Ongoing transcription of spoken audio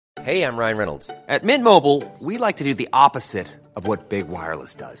Hey, I'm Ryan Reynolds. At Mint Mobile, we like to do the opposite of what Big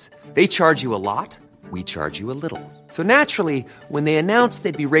Wireless does. They charge you a lot, we charge you a little. So naturally, when they announced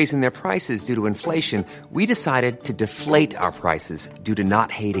they'd be raising their prices due to inflation, we decided to deflate our prices due to not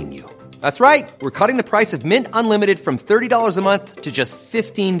hating you. That's right. We're cutting the price of Mint Unlimited from $30 a month to just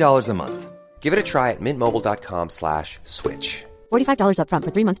 $15 a month. Give it a try at mintmobile.com/switch. $45 up front for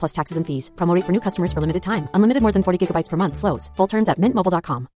 3 months plus taxes and fees. Promo rate for new customers for limited time. Unlimited more than 40 gigabytes per month. Slows full terms at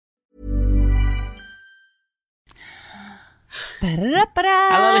mintmobile.com.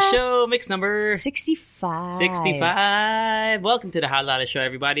 Halala Show, mix number 65. 65. Welcome to the Halala Show,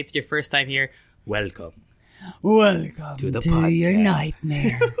 everybody. If it's your first time here, welcome. Welcome To the to podcast. your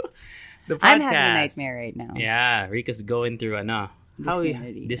nightmare. The podcast. I'm having a nightmare right now. Yeah, Rika's going through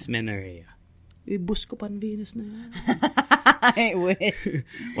Dysmenorrhea. Dysmenorrhea. Bus ko pan Venus na yan. I wish.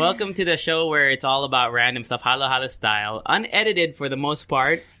 Welcome to the show where it's all about random stuff, Hala style, unedited for the most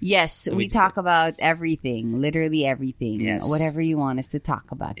part. Yes, we talk about everything, literally everything, Yes. whatever you want us to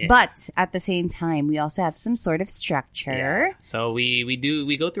talk about. Yeah. But at the same time, we also have some sort of structure. So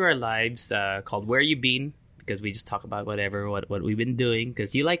we go through our lives called Where You Been, because we just talk about what we've been doing,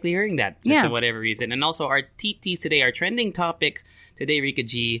 because you likely hearing that just Yeah. for whatever reason. And also our TTs today, our trending topics today, Rika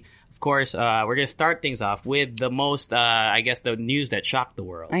G. Of course, we're going to start things off with the most, the news that shocked the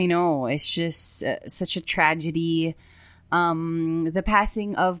world. I know, it's just such a tragedy. The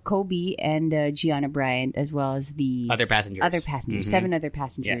passing of Kobe and Gianna Bryant, as well as the Other passengers. Mm-hmm. 7 other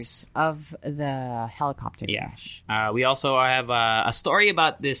passengers Yes. of the helicopter Yeah. crash. We also have a story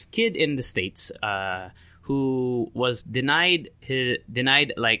about this kid in the States who was denied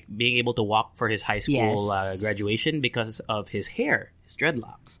like being able to walk for his high school Yes. graduation because of his hair, his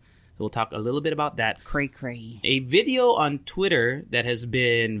dreadlocks. So we'll talk a little bit about that. Cray. A video on Twitter that has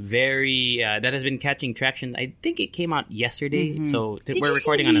been that has been catching traction. I think it came out yesterday. So Did we're you see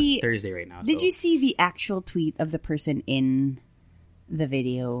recording on a the- Thursday right now. Did so. you see the actual tweet of the person in the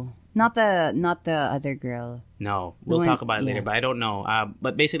video? Not the other girl. No, we'll one- talk about it later, yeah. but I don't know.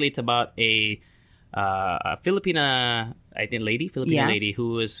 But basically, it's about a Filipina, I think, Filipina Yeah. lady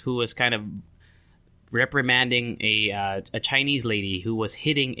who was kind of reprimanding a Chinese lady who was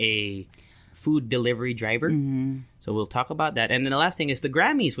hitting a food delivery driver. Mm-hmm. So we'll talk about that. And then the last thing is the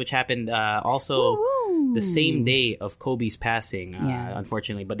Grammys, which happened also Woo-woo. the same day of Kobe's passing, Yeah.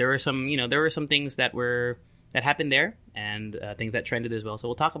 unfortunately. But there were some things that happened there, and things that trended as well. So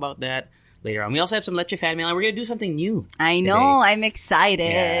we'll talk about that later on. We also have some Leche fan mail, and we're gonna do something new. I know. today. I'm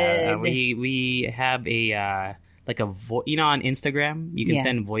excited. Yeah, we have a on Instagram you can Yeah.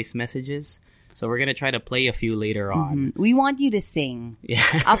 send voice messages. So we're gonna try to play a few later on. We want you to sing Yeah,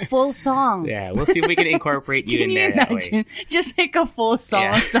 a full song. yeah. We'll see if we can incorporate you Can in you there that way. imagine? Just like a full song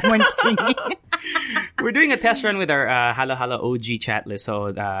Yeah. of someone singing. We're doing a test run with our Hala OG chat list. So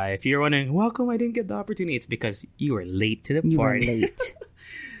if you're wondering, how come I didn't get the opportunity? It's because you were late to the You were party. late.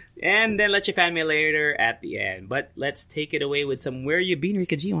 And then let your fan mail later at the end. But let's take it away with some Where You Been,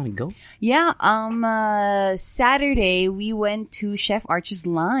 Rika G. You want to go? Yeah. Saturday we went to Chef Arch's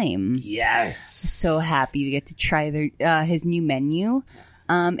Lime. Yes. So happy we get to try his new menu.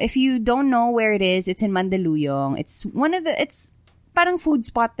 If you don't know where it is, it's in Mandaluyong. It's parang food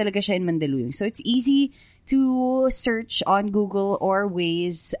spot talaga siya in Mandaluyong. So it's easy to search on Google or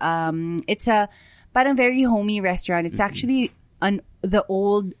Waze. It's a parang very homey restaurant. It's actually the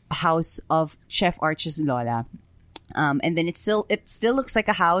old house of Chef Arch's Lola. And then it still looks like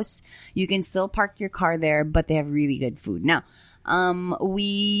a house. You can still park your car there, but they have really good food. Now,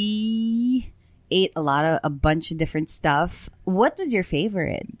 we ate a bunch of different stuff. What was your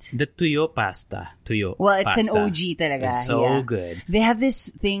favorite? The tuyo pasta. Well, it's pasta. an OG talaga. It's so yeah. good. They have this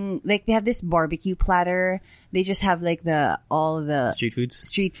thing, like they have this barbecue platter. They just have like all the Street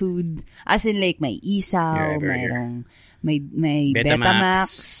foods. food. As in like may isaw, Burger. may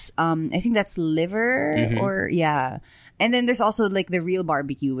Betamax. Betamax. I think that's liver or yeah. And then there's also like the real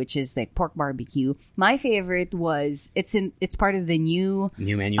barbecue, which is like pork barbecue. My favorite was it's part of the new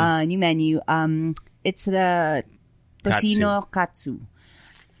menu. New menu. It's the tocino katsu.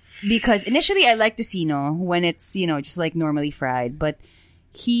 Because initially I like tocino when it's, just like normally fried, but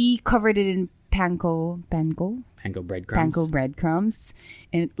he covered it in panko breadcrumbs,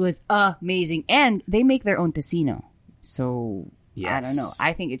 and it was amazing. And they make their own tocino. So Yes. I don't know.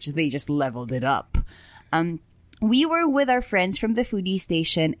 I think they just leveled it up. We were with our friends from the foodie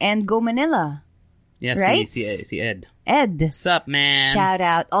station and Go Manila. Yes, right? si Ed. Ed. What's up, man? Shout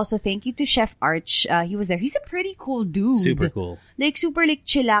out. Also, thank you to Chef Arch. He was there. He's a pretty cool dude. Super cool. Like, super, like,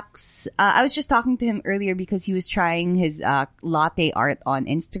 chillax. I was just talking to him earlier because he was trying his latte art on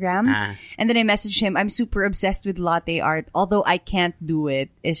Instagram. And then I messaged him, I'm super obsessed with latte art, although I can't do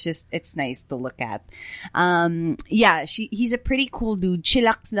it. It's nice to look at. He's a pretty cool dude.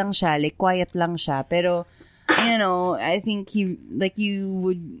 Chillax lang siya, like, quiet lang siya. Pero, you know, I think you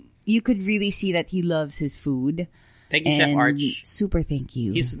could really see that he loves his food. Thank you, Chef Arch. Super thank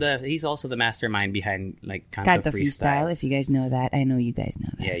you. He's also the mastermind behind like Canto Freestyle. If you guys know that, I know you guys know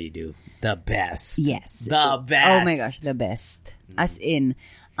that. Yeah, you do. The best. Yes, the best. Oh my gosh, the best. As in,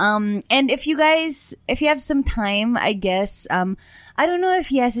 and if you have some time, I guess, I don't know if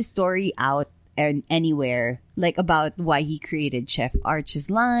he has a story out anywhere like about why he created Chef Arch's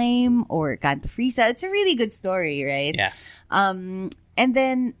Lime or Canto Freestyle. It's a really good story, right? Yeah. And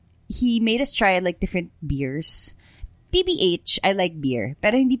then he made us try like different beers. TBH, I like beer.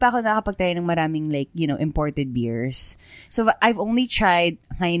 Pero hindi pa ako nakapagtry ng maraming like, you know, imported beers. So I've only tried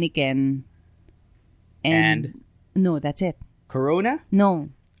Heineken and no, that's it. Corona? No.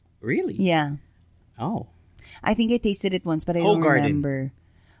 Really? Yeah. Oh. I think I tasted it once, but I don't remember.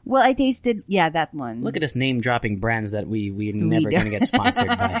 Well, I tasted, that one. Look at us name dropping brands that we're never going to get sponsored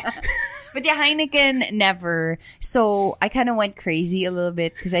by. But yeah, Heineken, never. So I kind of went crazy a little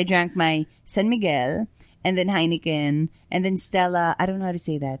bit because I drank my San Miguel and then Heineken and then Stella, I don't know how to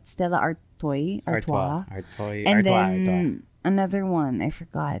say that. Stella Artois. And then another one, I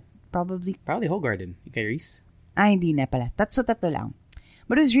forgot. Probably Hogarden. Ikaris. Hindi na pala. Tatlo lang.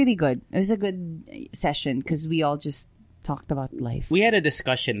 But it was really good. It was a good session because we all just talked about life. We had a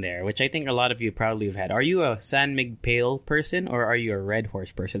discussion there, which I think a lot of you probably have had. Are you a San Mig Pale person or are you a Red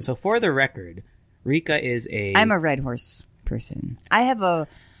Horse person? So for the record, Rika is I'm a Red Horse person. I have a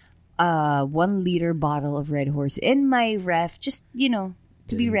 1 liter bottle of Red Horse in my ref, just, you know,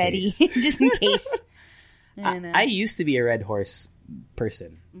 to be ready, just in case. I used to be a Red Horse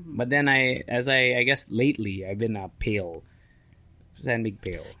person, but then I guess lately I've been a pale. San Mig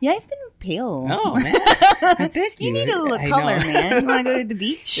Pale. Yeah, I've been pale. Oh, man. Thank you. You need a little color, man. You want to go to the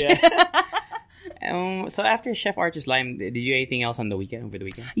beach? Yeah. So after Chef Arch's Lime, did you do anything else over the weekend?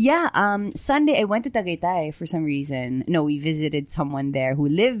 Yeah, Sunday I went to Tagaytay for some reason. No, we visited someone there who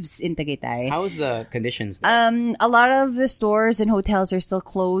lives in Tagaytay. How was the conditions there? A lot of the stores and hotels are still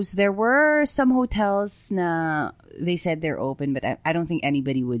closed. There were some hotels na they said they're open, but I don't think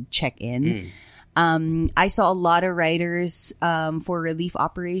anybody would check in. I saw a lot of riders for relief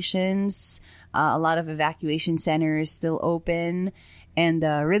operations, a lot of evacuation centers still open, and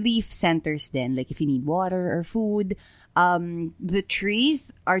relief centers then, like if you need water or food. The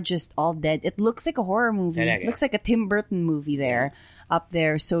trees are just all dead. It looks like a horror movie. It looks like a Tim Burton movie there, up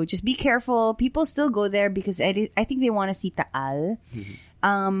there. So just be careful. People still go there because I think they want to see Taal.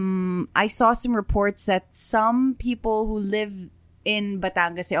 I saw some reports that some people who live in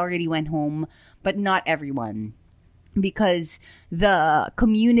Batangas, they already went home, but not everyone. Because the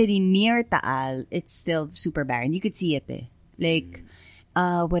community near Taal, it's still super barren. You could see it eh. Like,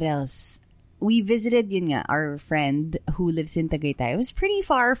 what else? We visited, our friend who lives in Tagaytay. It was pretty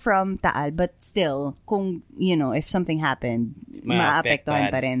far from Taal, but still, kung, if something happened,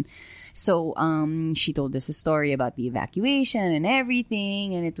 maapektuhan pa rin. So, she told us a story about the evacuation and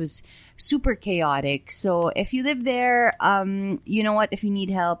everything, and it was super chaotic. So, if you live there, you know what? If you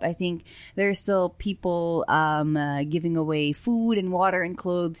need help, I think there's still people giving away food and water and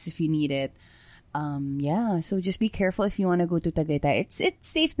clothes if you need it. So just be careful if you want to go to Tagaytay. It's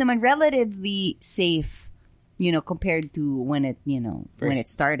safe naman, relatively safe, compared to when it, when it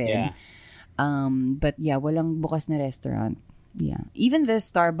started. Yeah. But yeah, walang bukas na restaurant. Yeah. Even the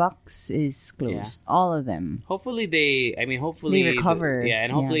Starbucks is closed. Yeah. All of them. Hopefully they recover.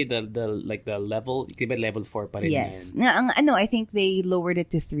 And hopefully the level, level 4 pa rin. Yes. No, I think they lowered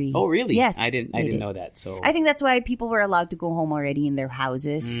it to 3. Oh, really? Yes. I didn't know that. So I think that's why people were allowed to go home already in their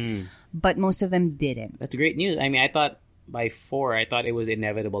houses. But most of them didn't. That's great news. I mean, I thought by 4, it was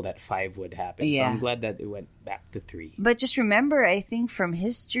inevitable that 5 would happen. Yeah. So I'm glad that it went back to 3. But just remember, I think from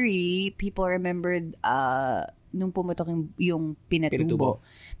history, people remembered nung pumutok yung Pinatubo.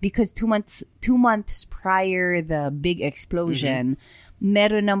 Because 2 months prior the big explosion,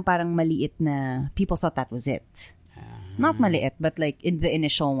 meron ng parang maliit na, people thought that was it. Not maliit, but like in the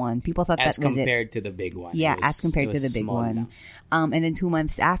initial one, people thought that was it. As compared to the big one. Yeah, as compared to the big one. And then 2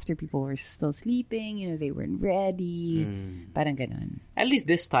 months after, people were still sleeping, they weren't ready. Parang ganon. At least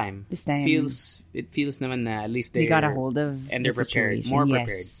this time. It feels naman na at least they got a hold of and they're prepared. Situation. More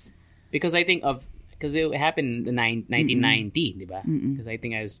prepared. Because I think because it happened in 1990, diba? Because I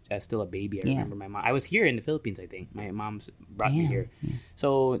think I was still a baby. I remember my mom. I was here in the Philippines. I think my mom's brought me here.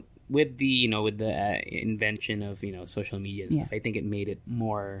 So with the invention of social media and stuff, I think it made it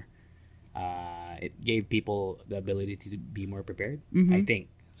more. It gave people the ability to be more prepared. I think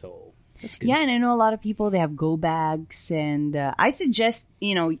so. That's good. Yeah, and I know a lot of people, they have go bags, and I suggest,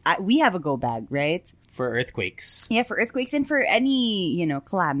 we have a go bag, right? For earthquakes. Yeah, for earthquakes and for any,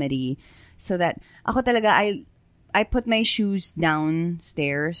 calamity. So that, ako talaga, I put my shoes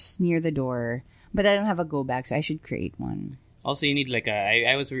downstairs near the door, but I don't have a go bag, so I should create one. Also, you need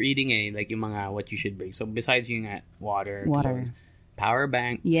I was reading yung mga what you should bring. So besides yung water. Clothes, power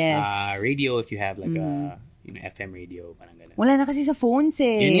bank. Yes. Radio if you have a FM radio. Parang ganun. Wala na kasi sa phones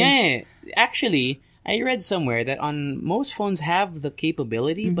eh. Yun nga eh. Actually, I read somewhere that on most phones have the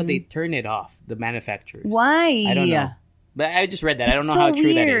capability, but they turn it off, the manufacturers. Why? I don't know. But I just read that. I don't know how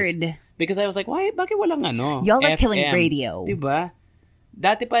true that is. Because I was like, why? Bakit walang Y'all are FM? killing radio. Diba?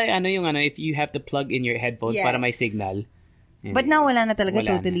 Dati pa if you have to plug in your headphones para may signal. But now wala na talaga,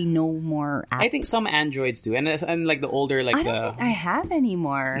 totally no more apps. I think some Androids do, and like the older I don't think I have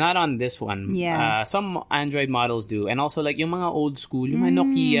anymore. Not on this one. Yeah. Some Android models do, and also like yung mga old school, yung mga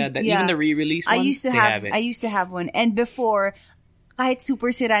Nokia, even the re-release ones, they have it. I used to have one, and before, kahit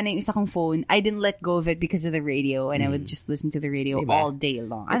super sira na yung isa kong phone, I didn't let go of it because of the radio, and I would just listen to the radio all day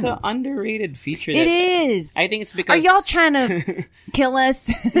long. It's an underrated feature. It is. I think it's because. Are y'all trying to kill us?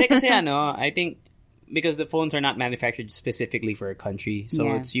 Kasi I think. Because the phones are not manufactured specifically for a country.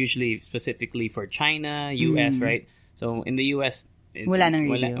 So it's usually specifically for China, US, right? So in the US... Wala nang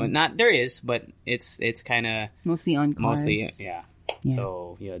radio. There is, but it's kind of... Mostly on cars. Mostly, yeah.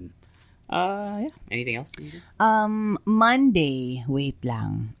 So, yun. Anything else? Monday. Wait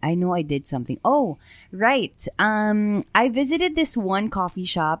lang. I know I did something. Oh, right. I visited this one coffee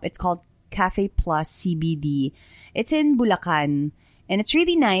shop. It's called Cafe Plus CBD. It's in Bulacan. And it's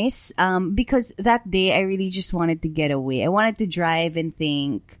really nice because that day I really just wanted to get away. I wanted to drive and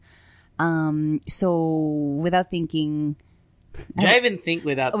think. So without thinking... Drive and think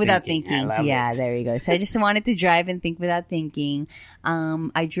without thinking. Yeah, there you go. So I just wanted to drive and think without thinking.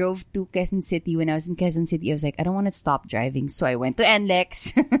 I drove to Quezon City. When I was in Quezon City, I was like, I don't want to stop driving. So I went to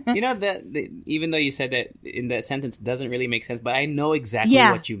NLEX. Even though you said that in that sentence doesn't really make sense, but I know exactly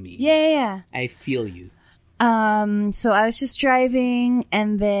what you mean. Yeah. I feel you. So I was just driving,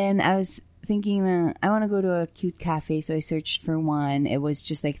 and then I was thinking that I want to go to a cute cafe, so I searched for one. It was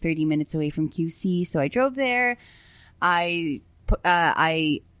just like 30 minutes away from QC, so I drove there. I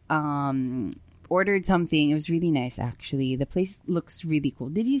ordered something. It was really nice, actually. The place looks really cool.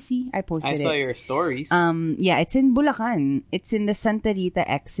 Did you see? I posted it. I saw your stories. Yeah, it's in Bulacan. It's in the Santa Rita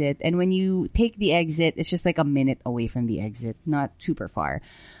exit, and when you take the exit, it's just like a minute away from the exit, not super far.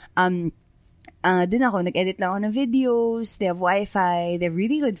 Dun ako, nag-edit lang ako ng videos. They have Wi-Fi. They have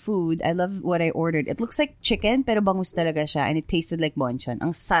really good food. I love what I ordered. It looks like chicken, pero bangus talaga siya. And it tasted like bonchon.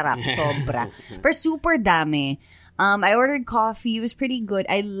 Ang sarap, sobra. Pero super dami. I ordered coffee. It was pretty good.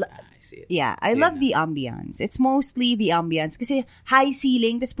 I see it. Yeah, I love the ambience. It's mostly the ambience. Kasi high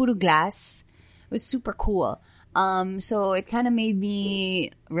ceiling, tas puro glass. It was super cool. So it kind of made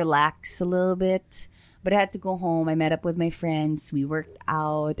me relax a little bit. But I had to go home. I met up with my friends. We worked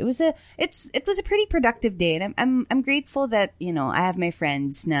out. It was a pretty productive day, and I'm grateful that I have my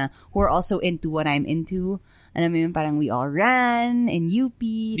friends who are also into what I'm into. And I mean, parang we all ran in UP.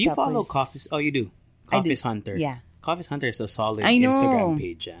 Do you follow Coffee's? Oh, you do. Coffee's Hunter. Yeah. Coffee's Hunter is a solid Instagram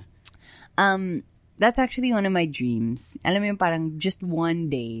page. Yeah. That's actually one of my dreams. Alam mo yung parang just one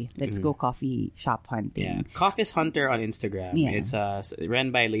day, let's go coffee shop hunting. Yeah. Coffee's Hunter on Instagram. Yeah. It's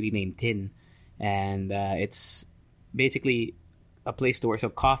run by a lady named Tin. And it's basically a place to work. So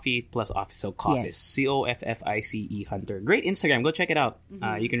coffee plus office. So Coffee's. COFFICE Hunter. Great Instagram. Go check it out.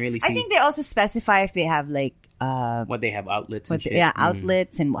 You can really see. I think they also specify if they have like... what they have, outlets and shit. Yeah,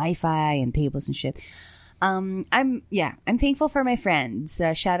 outlets and Wi-Fi and tables and shit. I'm thankful for my friends.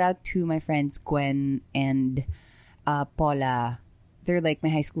 Shout out to my friends Gwen and Paula. They're like my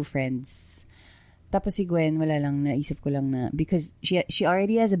high school friends. Tapos si Gwen, wala lang, naisip ko lang na, because she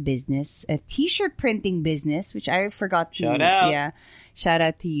already has a business, a t-shirt printing business, which I forgot to. Shout out. Yeah. Shout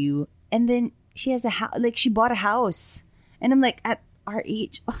out to you. And then she has a house, like she bought a house. And I'm like, at our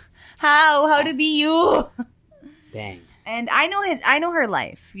age, how to be you? Dang. And I know her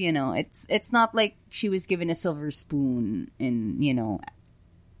life, It's not like she was given a silver spoon in,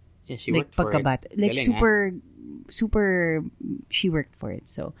 Yeah, she like worked for it. Like Galing, super, she worked for it,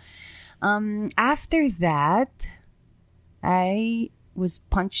 so... After that, I was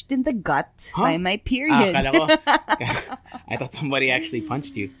punched in the gut by my period. Akala ko. I thought somebody actually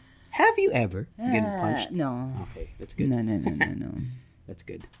punched you. Have you ever been punched? No. Okay, that's good. No. That's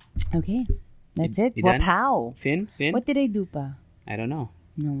good. Okay. That's it. You done? Wapow. Finn? What did I do pa? I don't know.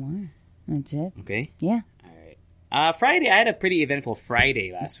 No more. That's it. Okay. Yeah. All right. Friday, I had a pretty eventful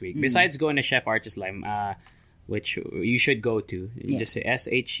Friday last week. Besides going to Chef Arch's Lime, which you should go to. You just say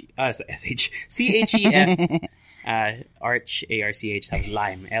CHEF Arch ARCH times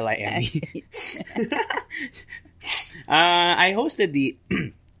Lime LIME. I hosted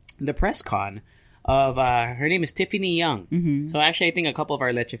the press con of her name is Tiffany Young. So actually, I think a couple of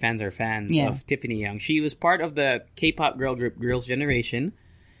our Leche fans are fans of Tiffany Young. She was part of the K-pop girl group Girls' Generation,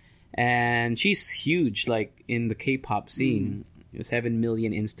 and she's huge, like in the K-pop scene. 7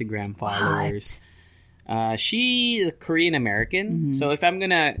 million Instagram followers. She's Korean American. So if I'm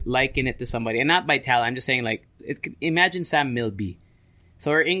gonna liken it to somebody, and not by talent, I'm just saying like imagine Sam Milby.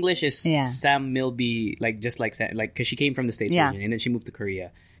 So her English is Sam Milby, like just like because she came from the States region and then she moved to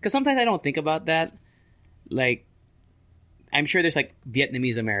Korea. Because sometimes I don't think about that. Like, I'm sure there's like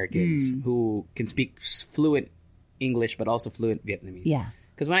Vietnamese Americans who can speak fluent English but also fluent Vietnamese. Yeah.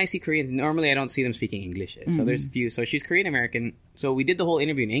 Because when I see Koreans, normally I don't see them speaking English. So there's a few. So she's Korean American. So we did the whole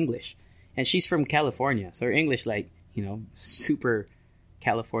interview in English, and she's from California. So her English, like super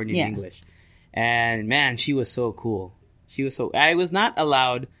Californian English. And man, she was so cool. I was not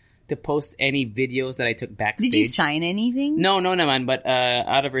allowed to post any videos that I took backstage. Did you sign anything? No, man. But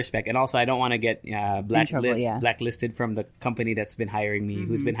out of respect, and also I don't want to get blacklisted from the company that's been hiring me,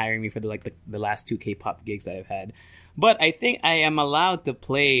 who's been hiring me for the last 2 K-pop gigs that I've had. But I think I am allowed to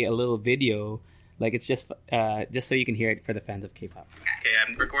play a little video. Like, it's just so you can hear it for the fans of K-pop. Okay,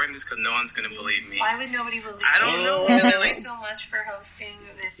 I'm recording this because no one's going to believe me. Why would nobody believe you? I don't know. Thank you so much for hosting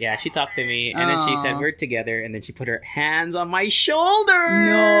this. Yeah, she talked to me, and then she said, we're together, and then she put her hands on my shoulder.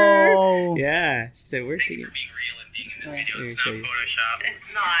 No. Yeah. She said, we're together. For being real and being in this video. It's not Photoshop.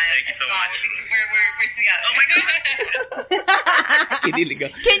 It's not. Thank you so much. We're together. Oh my God.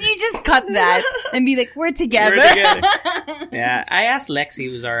 Can you just cut that and be like, we're together? We're together. Yeah. I asked Lexi,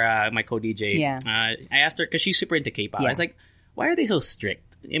 who's my co-DJ. Yeah. I asked her, because she's super into K-pop. I was like, why are they so strict?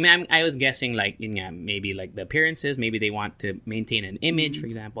 I mean, I was guessing, like, maybe like the appearances, maybe they want to maintain an image, for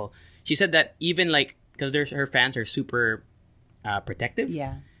example. She said that even like, because her fans are super protective.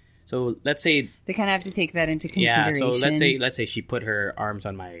 Yeah. So let's say they kind of have to take that into consideration. Yeah. So let's say she put her hands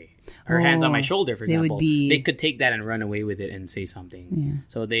on my shoulder, for example. They could take that and run away with it and say something. Yeah.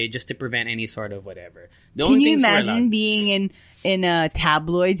 So they just to prevent any sort of whatever. Can you imagine being in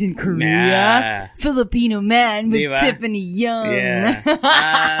tabloids in Korea? Filipino man with Tiffany Young. Yeah.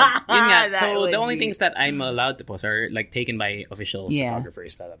 So the only things that I'm allowed to post are like taken by official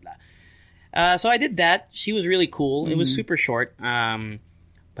photographers. Blah blah blah. So I did that. She was really cool. It was super short.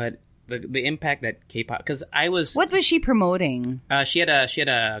 But the impact that K-pop, because I was... What was she promoting? She had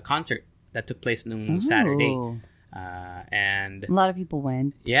a concert that took place on Saturday. And... A lot of people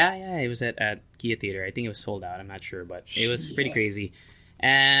went. Yeah, it was at Kia Theater. I think it was sold out. I'm not sure, but it was pretty crazy.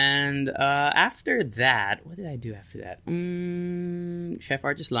 And after that, what did I do after that? Chef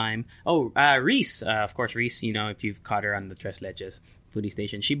Arch's Lime. Oh, Reese. Of course, Reese, if you've caught her on the Tres Leches foodie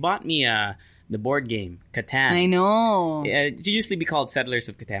station. She bought me the board game, Catan. I know. It used to be called Settlers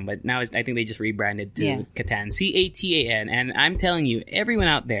of Catan, but now I think they just rebranded to Catan. Catan. And I'm telling you, everyone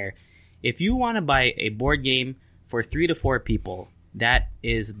out there, if you want to buy a board game for 3 to 4 people, that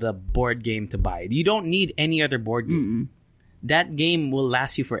is the board game to buy. You don't need any other board game. That game will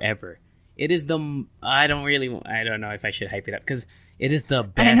last you forever. It is I don't know if I should hype it up because it is the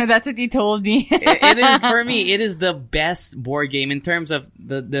best. I know, that's what you told me. it is, for me, it is the best board game in terms of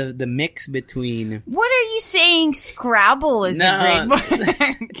the mix between... What are you saying? Scrabble is a great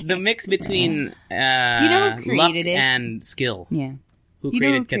board. The mix between who created luck it? and skill. Yeah. Who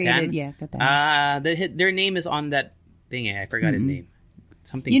created Catan? Catan. Their name is on that thing. I forgot his name.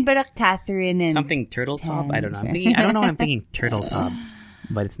 Something. Yun para Catherine and something Turtle Top. I don't know. I don't know. I'm thinking Turtle Top,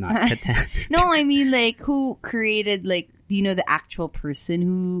 but it's not Catan. No, I mean like who created like. Do you know the actual person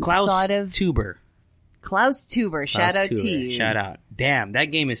who thought of... Klaus Tuber. Shout out to you. Shout out. Damn,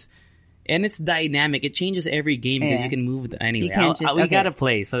 that game is... And it's dynamic. It changes every game because you can move anyway. You can't we gotta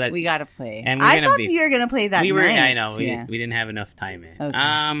play so that... We gotta play. And I thought we were gonna play that night. I know. We didn't have enough time.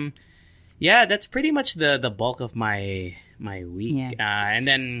 Okay. Yeah, that's pretty much the bulk of my week. Yeah. And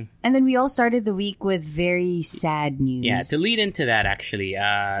then we all started the week with very sad news. Yeah, to lead into that, actually,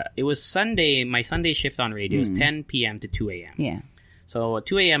 it was Sunday. My Sunday shift on radio was 10 p.m. to 2 a.m. Yeah. So at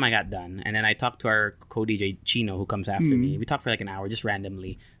 2 a.m. I got done, and then I talked to our co-DJ Chino, who comes after me. We talked for like an hour, just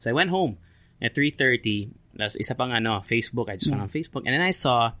randomly. So I went home at 3:30. That's isa pang Facebook. I just went on Facebook, and then I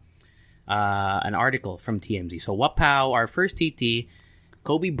saw an article from TMZ. So Wapow, our first TT,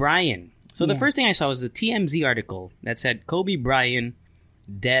 Kobe Bryant. So the first thing I saw was the TMZ article that said Kobe Bryant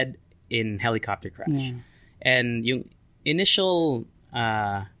dead in helicopter crash. Yeah. And yung initial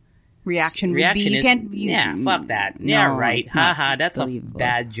reaction would be, is, fuck that. No, yeah, right. Haha, that's believable. A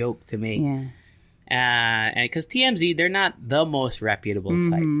bad joke to make. Yeah. And because TMZ, they're not the most reputable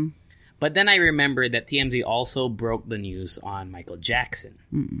site. But then I remember that TMZ also broke the news on Michael Jackson.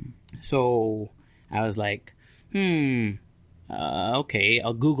 So I was like, okay,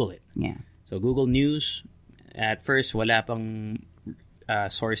 I'll Google it. Yeah. So Google News, at first, wala pang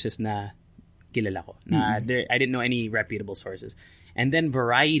sources na kilala ko. I didn't know any reputable sources. And then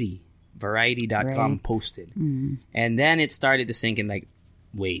Variety.com posted. And then it started to sink in like,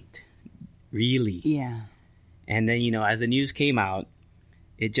 wait, really? Yeah. And then, as the news came out,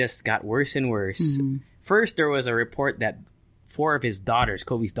 it just got worse and worse. First, there was a report that 4 of his daughters,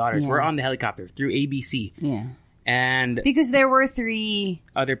 Kobe's daughters, were on the helicopter through ABC. Yeah. And because there were 3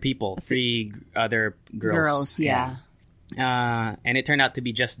 other people, 3 other girls. Yeah. And it turned out to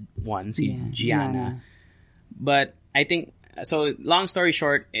be just one, Gianna. But I think, so long story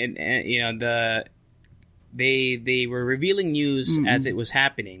short, they were revealing news as it was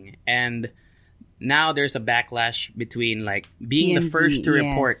happening. And now there's a backlash between like being TMZ, the first to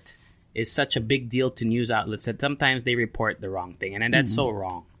report is such a big deal to news outlets that sometimes they report the wrong thing. And that's so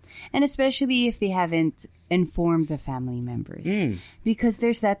wrong. And especially if they haven't informed the family members. Because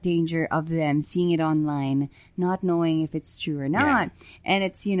there's that danger of them seeing it online, not knowing if it's true or not. And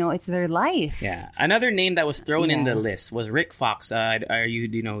it's, it's their life. Yeah. Another name that was thrown in the list was Rick Fox. Do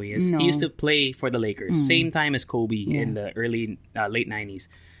you know who he is? No. He used to play for the Lakers. Same time as Kobe in the late 90s.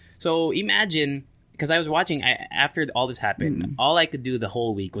 So imagine, because I was watching, after all this happened, all I could do the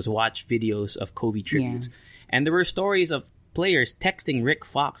whole week was watch videos of Kobe tributes. And there were stories of players texting Rick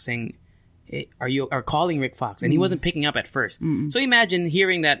Fox saying, hey, are calling Rick Fox, and he wasn't picking up at first. So imagine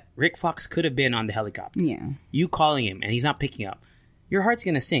hearing that Rick Fox could have been on the helicopter. Yeah. You calling him and he's not picking up. Your heart's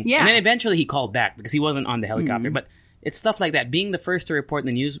gonna sink. Yeah. And then eventually he called back because he wasn't on the helicopter. But it's stuff like that. Being the first to report in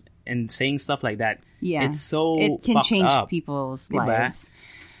the news and saying stuff like that. Yeah. It's so it can fucked change up. people's lives.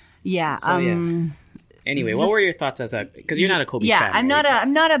 Yeah. So, Anyway, what were your thoughts because you're not a Kobe fan? Yeah,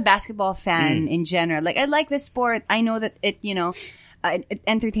 I'm not a basketball fan in general. Like, I like the sport. I know that it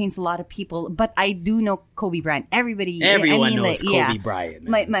entertains a lot of people, but I do know Kobe Bryant. Everyone knows Kobe Bryant.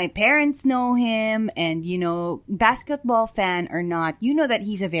 My parents know him, and basketball fan or not, that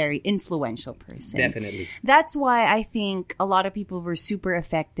he's a very influential person. Definitely. That's why I think a lot of people were super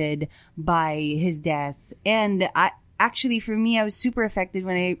affected by his death, and for me, I was super affected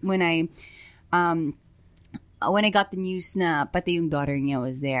when I got the news na pati yung daughter niya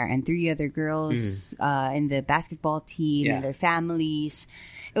was there and 3 other girls in the basketball team and their families.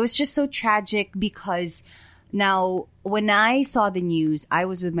 It was just so tragic because now when I saw the news, I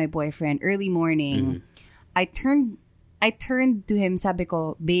was with my boyfriend early morning. I turned to him, sabi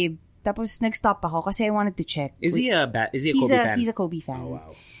ko, babe, tapos nag-stop ako kasi I wanted to check. Is he a Kobe fan? He's a Kobe fan. Oh,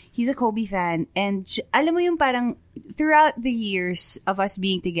 wow. He's a Kobe fan. And alam mo yung parang throughout the years of us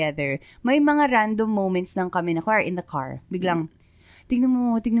being together, may mga random moments lang kami na in the car. Biglang, tignan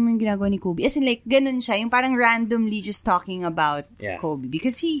mo yung ginagawa ni Kobe. As in like, ganun siya. Yung parang randomly just talking about Kobe.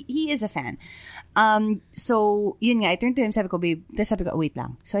 Because he is a fan. So, yun nga, I turned to him, sabi ko, babe, tapos sabi ko, wait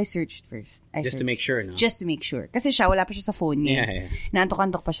lang. So I searched first. Just to make sure, no? Just to make sure. Kasi siya, wala pa siya sa phone niya. Yeah.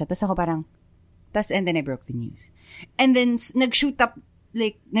 Naantok-antok pa siya. Tapos ako parang, and then I broke the news. And then, nag-shoot up,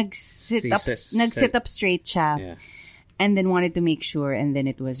 like, nag-sit up straight siya. Yeah. And then wanted to make sure, and then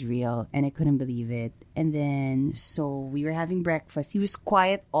it was real. And I couldn't believe it. And then, so, we were having breakfast. He was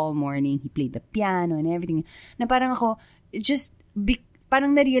quiet all morning. He played the piano and everything. Na parang ako,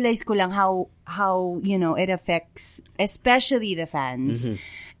 parang na-realize ko lang how it affects, especially the fans.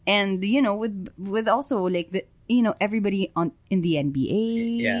 And, with also, like, the everybody in the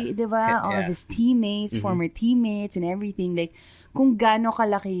NBA, diba? All of his teammates, former teammates, and everything. Like, kung gaano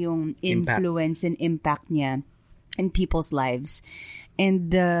kalaki yung influence and impact niya in people's lives.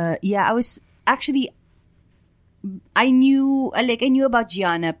 And, I was actually, I knew about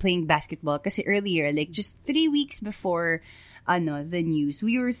Gianna playing basketball kasi earlier, like, just 3 weeks before, the news,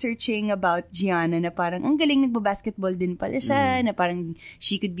 we were searching about Gianna na parang ang galing nagbabasketball din pala siya, na parang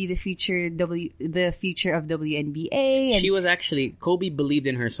she could be the future of WNBA. And she was actually, Kobe believed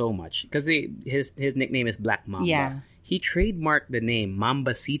in her so much because his nickname is Black Mamba. Yeah. He trademarked the name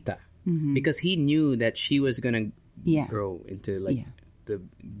Mambasita because he knew that she was gonna grow into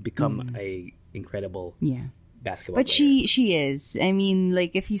become a incredible basketball but player. she is. I mean,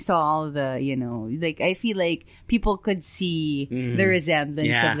 like, if you saw all the, like, I feel like people could see the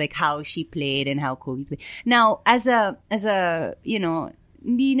resemblance of like how she played and how Kobe played. Now, as a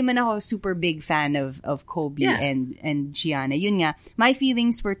hindi naman ako super big fan of Kobe and Gianna. Yun nga, my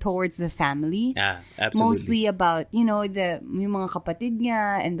feelings were towards the family. Absolutely. Mostly about, yung mga kapatid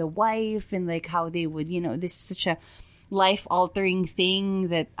niya and the wife and like how they would, this is such a life-altering thing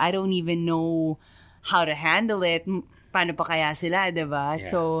that I don't even know how to handle it. Paano pa kaya sila, diba? Yeah.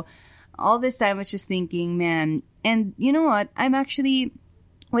 So, all this time I was just thinking, man, and you know what? I'm actually,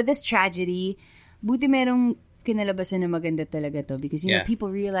 with this tragedy, buti merong kinalabasan na maganda talaga to because,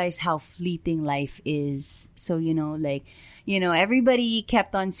 people realize how fleeting life is. So, everybody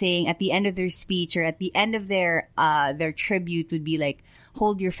kept on saying at the end of their speech or at the end of their tribute would be like,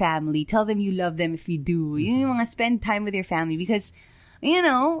 hold your family, tell them you love them if you do. You mga spend time with your family because,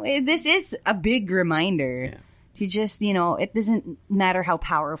 this is a big reminder. Yeah. To just, it doesn't matter how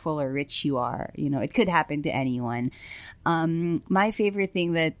powerful or rich you are. It could happen to anyone. My favorite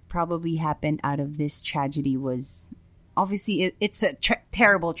thing that probably happened out of this tragedy was, obviously, it's a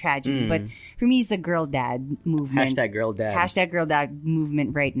terrible tragedy, but for me, it's the girl dad movement. Hashtag girl dad. Hashtag girl dad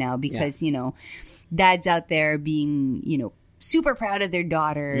movement right now because, dads out there being, super proud of their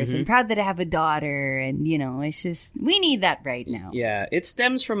daughters and proud that I have a daughter, and it's just we need that right now. Yeah, it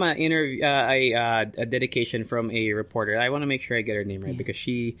stems from an interview, a dedication from a reporter. I want to make sure I get her name right because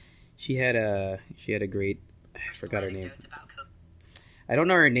she had a great, I forgot her name. I don't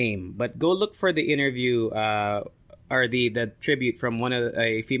know her name, but go look for the interview or the tribute from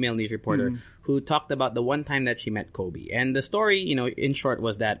a female news reporter who talked about the one time that she met Kobe, and the story, in short,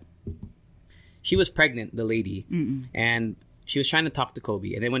 was that she was pregnant, the lady, and she was trying to talk to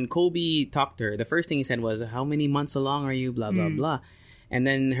Kobe. And then when Kobe talked to her, the first thing he said was, how many months along are you? Blah, blah, blah. And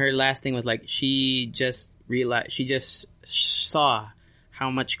then her last thing was like, she just saw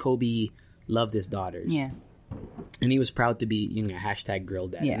how much Kobe loved his daughters. Yeah. And he was proud to be, hashtag girl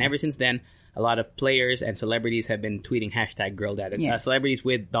dad. Yeah. And ever since then, a lot of players and celebrities have been tweeting hashtag girl dad. Celebrities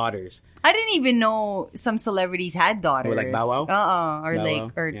with daughters. I didn't even know some celebrities had daughters. Or like Bow Wow? Or Bow like,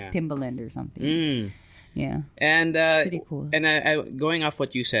 Wow? or Timbaland or something. Yeah. And pretty cool. And going off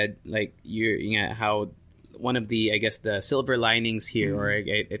what you said, like how one of the, I guess, the silver linings here, or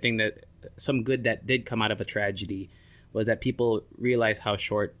I think that some good that did come out of a tragedy was that people realize how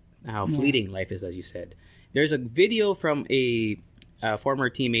fleeting life is, as you said. There's a video from a former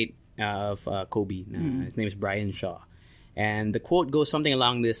teammate of Kobe. His name is Brian Shaw. And the quote goes something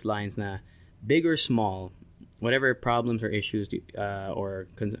along these lines na, big or small, whatever problems or issues or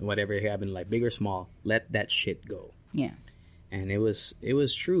whatever you have in life, big or small, let that shit go. Yeah. And it was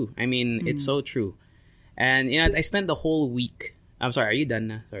true. I mean, it's so true. And I spent the whole week. I'm sorry, are you done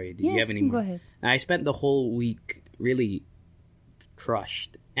now? Sorry, do you have any more? Go ahead. I spent the whole week really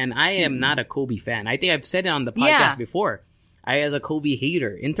crushed. And I am not a Kobe fan. I think I've said it on the podcast before. I was a Kobe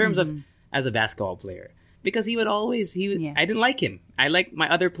hater in terms of as a basketball player. Because I didn't like him. I liked my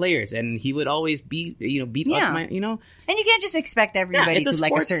other players, and he would always beat up my, And you can't just expect everybody to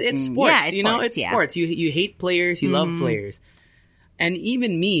like a certain... It's sports, it's it's sports. You hate players, you love players. And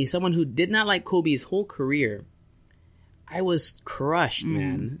even me, someone who did not like Kobe's whole career, I was crushed,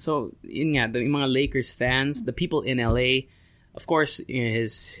 man. So, the mga Lakers fans, the people in LA, of course,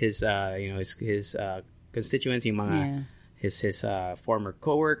 his constituents, his former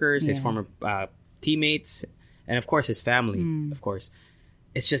coworkers, his former teammates, and of course his family. Of course,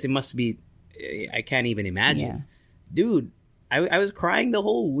 it's just, it must be, I can't even imagine, dude. I was crying the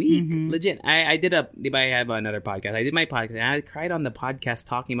whole week, legit. I have another podcast. I did my podcast, and I cried on the podcast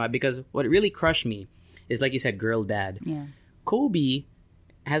talking about it because what really crushed me is, like you said, girl dad. Yeah. Kobe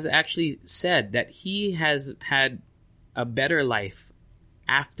has actually said that he has had a better life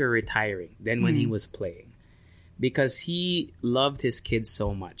after retiring than when he was playing, because he loved his kids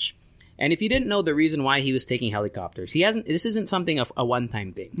so much. And if you didn't know the reason why he was taking helicopters, this isn't something of a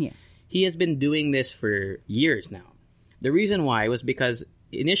one-time thing. Yeah. He has been doing this for years now. The reason why was because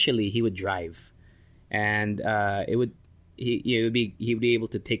initially he would drive, and he would be able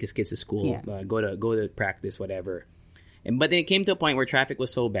to take his kids to school, go to practice, whatever. But then it came to a point where traffic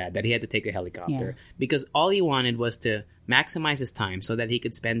was so bad that he had to take the helicopter because all he wanted was to maximize his time so that he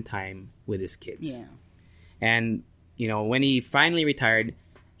could spend time with his kids. Yeah. And when he finally retired,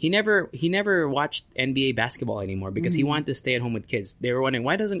 he never watched NBA basketball anymore because he wanted to stay at home with kids. They were wondering,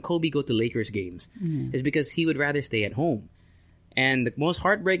 why doesn't Kobe go to Lakers games? It's because he would rather stay at home. And the most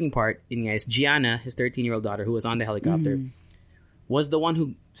heartbreaking part is Gianna, his 13-year-old daughter, who was on the helicopter, was the one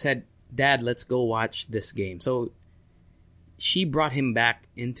who said, "Dad, let's go watch this game." So she brought him back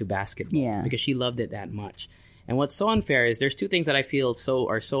into basketball because she loved it that much. And what's so unfair is there's two things that I feel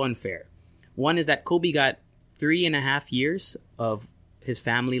are so unfair. One is that Kobe got 3.5 years of his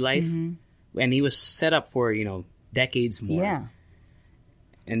family life, and he was set up for decades more. Yeah.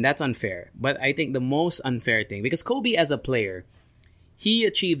 And that's unfair. But I think the most unfair thing, because Kobe as a player, he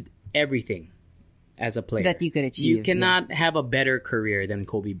achieved everything as a player. That you could achieve. You cannot have a better career than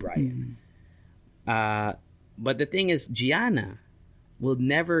Kobe Bryant. But the thing is, Gianna will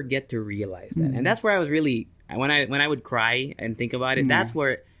never get to realize that. And that's where I was really, when I would cry and think about it, that's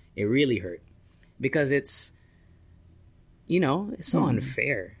where it really hurt. Because it's, it's so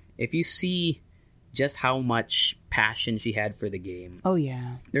unfair. If you see just how much passion she had for the game. Oh,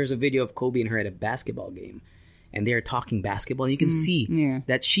 yeah. There's a video of Kobe and her at a basketball game. And they're talking basketball. And you can see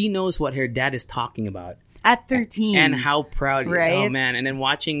that she knows what her dad is talking about. At 13. And how proud. Right? Oh, man. And then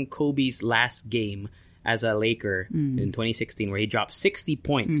watching Kobe's last game as a Laker in 2016 where he dropped 60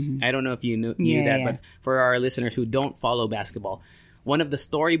 points. I don't know if you knew that, but for our listeners who don't follow basketball, one of the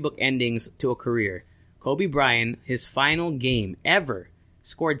storybook endings to a career, Kobe Bryant, his final game ever,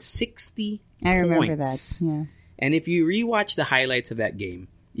 scored 60 points. I remember that, yeah. And if you rewatch the highlights of that game,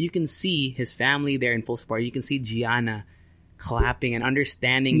 you can see his family there in full support. You can see Gianna clapping and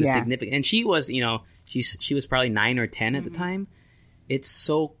understanding the significance. And she was, she was probably 9 or 10 at the time. It's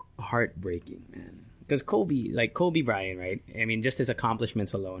so heartbreaking, man. Because Kobe Bryant, right? I mean, just his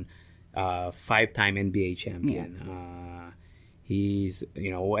accomplishments alone, 5-time NBA champion. He's,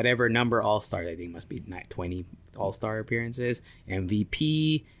 whatever number All-Star, I think must be 20 All-Star appearances,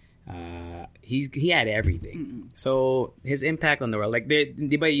 MVP. He had everything. So his impact on the world, like,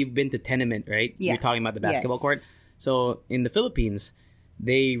 you've been to Tenement, right? Yeah. You're talking about the basketball court. So in the Philippines,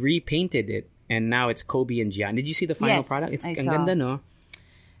 they repainted it, and now it's Kobe and Gian. Did you see the final product? It's ang ganda, no?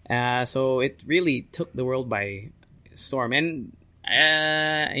 So it really took the world by storm. And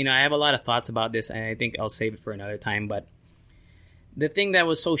I have a lot of thoughts about this, and I think I'll save it for another time. But the thing that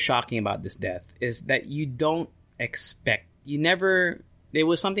was so shocking about this death is that you don't expect, it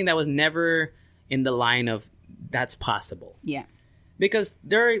was something that was never in the line of that's possible. Yeah. Because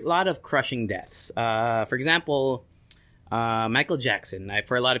there are a lot of crushing deaths. For example, Michael Jackson,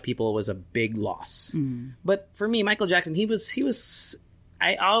 for a lot of people, was a big loss. But for me, Michael Jackson, he was.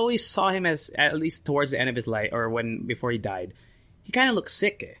 I always saw him as, at least towards the end of his life, or before he died, he kind of looked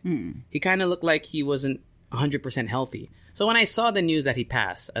sick. He kind of looked like he wasn't 100% healthy. So when I saw the news that he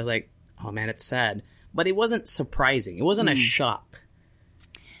passed, I was like, oh man, it's sad. But it wasn't surprising. It wasn't a shock.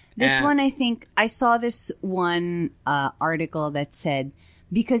 This one, I think, I saw this one article that said,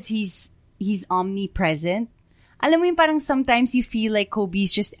 because he's omnipresent. Alam mo yung parang sometimes you feel like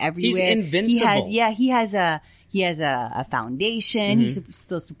Kobe's just everywhere. He's invincible. He has a foundation. He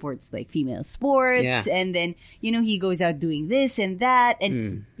still supports like female sports. And then, he goes out doing this and that.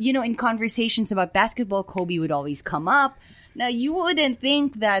 And, in conversations about basketball, Kobe would always come up. Now, you wouldn't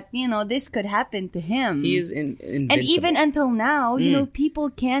think that, this could happen to him. He is invincible. And even until now, people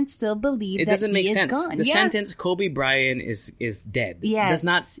can't still believe it that doesn't make he sense. is gone. The sentence, Kobe Bryant is dead. Yes. Does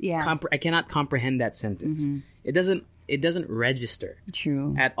not, I cannot comprehend that sentence. It doesn't register.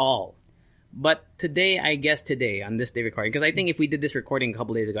 True. At all. But today, on this day recording, because I think if we did this recording a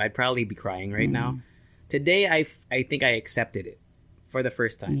couple days ago, I'd probably be crying right now. Today, I think I accepted it for the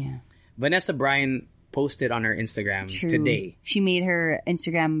first time. Yeah. Vanessa Bryan posted on her Instagram today. She made her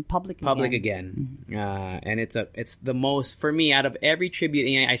Instagram public again. And it's the most, for me, out of every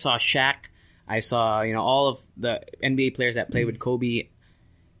tribute. I saw Shaq. I saw, all of the NBA players that played with Kobe.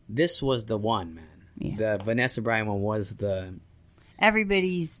 This was the one, man. Yeah. The Vanessa Bryan one was the...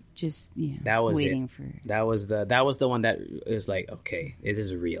 Everybody's just that was waiting it. for... That was the one that was like, okay, it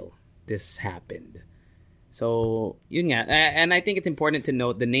is real. This happened. So, yun nga. And I think it's important to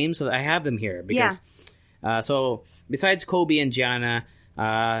note the names. So I have them here because... so besides Kobe and Gianna,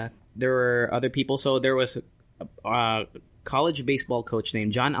 there were other people. So there was a college baseball coach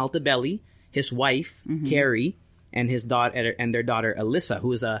named John Altobelli, his wife, Carrie, and his daughter and their daughter Alyssa,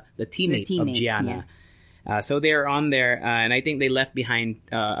 who is the teammate of Gianna. So they're on there, and I think they left behind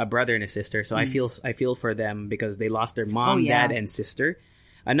a brother and a sister. So I feel for them because they lost their mom, dad, and sister.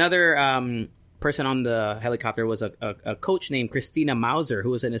 Another person on the helicopter was a coach named Christina Mauser, who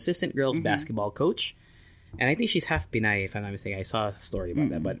was an assistant girls basketball coach. And I think she's half Pinay, if I'm not mistaken. I saw a story about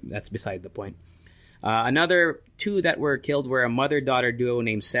that, but that's beside the point. Another two that were killed were a mother-daughter duo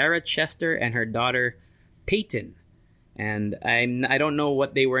named Sarah Chester and her daughter Peyton. And I don't know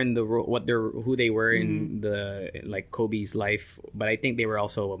what they were in who they were in the Kobe's life, but I think they were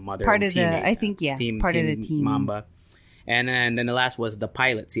also a mother part and of teammate. I think part of the team Mamba. And then the last was the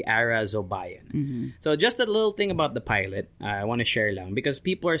pilot, si Ara Zobayan. So just a little thing about the pilot, I want to share lang. Because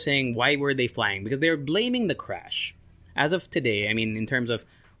people are saying, why were they flying? Because they're blaming the crash. As of today, I mean, in terms of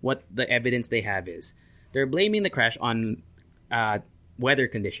what the evidence they have is, they're blaming the crash on weather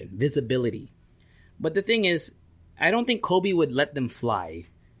condition, visibility. But the thing is, I don't think Kobe would let them fly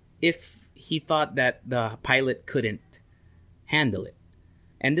if he thought that the pilot couldn't handle it.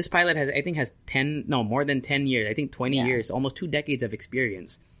 And this pilot has more than 10 years, I think 20 years, almost 2 decades of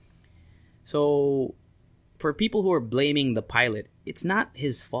experience. So for people who are blaming the pilot, it's not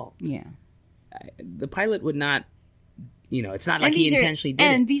his fault. Yeah. The pilot would not, it's not like he intentionally did it.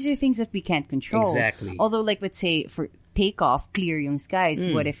 And these are things that we can't control. Exactly. Although, like, let's say for takeoff, clear yung skies.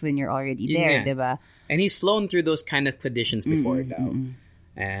 What if when you're already there, diba? And he's flown through those kind of conditions before now.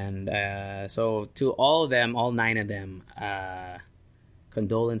 And so to all of them, all 9 of them,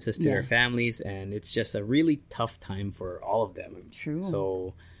 condolences to their families, and it's just a really tough time for all of them. True.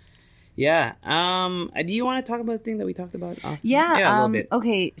 So, yeah. Do you want to talk about the thing that we talked about? Yeah, a little bit.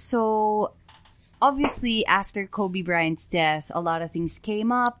 Okay, so obviously after Kobe Bryant's death, a lot of things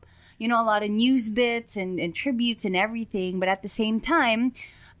came up. A lot of news bits and tributes and everything. But at the same time,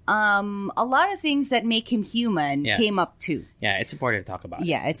 a lot of things that make him human came up too. Yeah, it's important to talk about.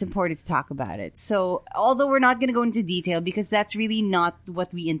 Yeah, it's important to talk about it. So, although we're not going to go into detail because that's really not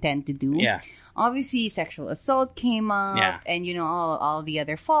what we intend to do. Yeah. Obviously, sexual assault came up and, all the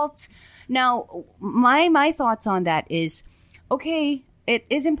other faults. Now, my thoughts on that is, okay, it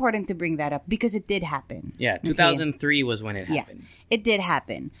is important to bring that up because it did happen. Yeah, 2003 was when it happened. Yeah, it did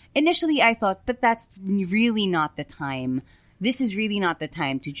happen. Initially, I thought, but that's really not the time. This is really not the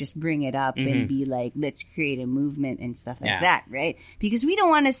time to just bring it up and be like, let's create a movement and stuff like that, right? Because we don't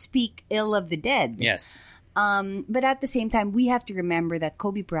want to speak ill of the dead. Yes. But at the same time, we have to remember that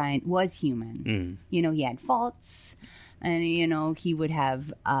Kobe Bryant was human. He had faults. And, he would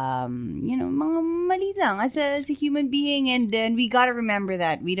have, mga mali lang as a human being. And then we got to remember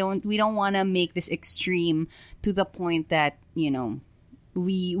that we don't want to make this extreme to the point that,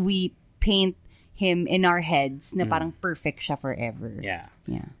 we paint him in our heads na parang perfect siya forever. Yeah.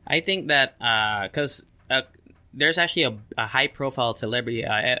 Yeah. I think that, because there's actually a high-profile celebrity,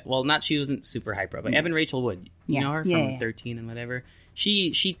 she wasn't super high-profile, Evan Rachel Wood. You know her from 13 and whatever?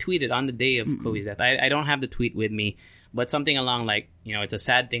 She tweeted on the day of Kobe's death. I don't have the tweet with me, but something along like, it's a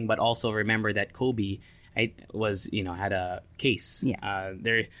sad thing, but also remember that Kobe had a case. Yeah.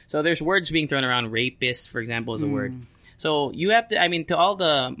 So there's words being thrown around. Rapist, for example, is a word. So you have to, to all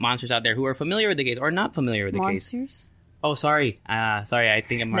the monsters out there who are familiar with the case or not familiar with the case. Monsters? Oh, sorry. Sorry, I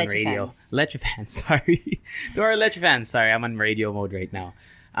think I'm on radio. Leche fans, sorry. To our Leche fans, sorry, I'm on radio mode right now.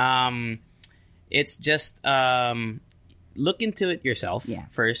 It's just, look into it yourself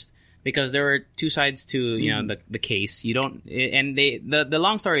first, because there were 2 sides to, the case. You don't, and the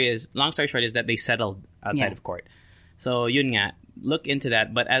long story short is that they settled outside of court. So, yun nga, look into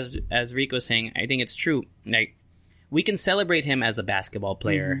that. But as Rico's saying, I think it's true. Like, we can celebrate him as a basketball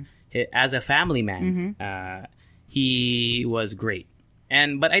player, as a family man. He was great.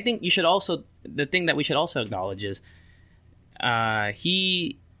 But I think the thing that we should also acknowledge is,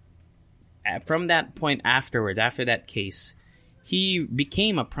 he, from that point afterwards, after that case, he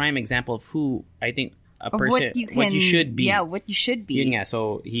became a prime example of who I think what you should be. Yeah, what you should be. Yeah,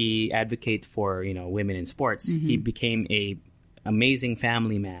 so he advocates for, women in sports. He became a amazing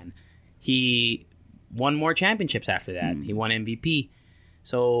family man. He won more championships after that. He won MVP.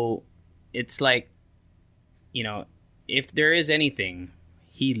 So it's like, if there is anything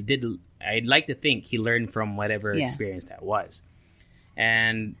he did, I'd like to think he learned from whatever experience that was.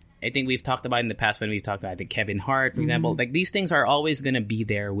 And I think we've talked about in the past when we've talked about, I think, Kevin Hart, for example. Like, these things are always going to be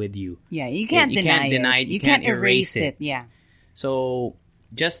there with you. Yeah, you can't deny it. You can't erase it. Yeah. So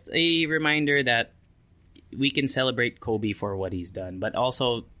just a reminder that we can celebrate Kobe for what he's done, but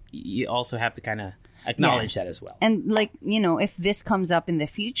also you also have to kind of acknowledge that as well. And like, if this comes up in the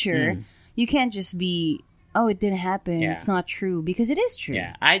future, you can't just be, oh, it didn't happen. It's not true, because it is true.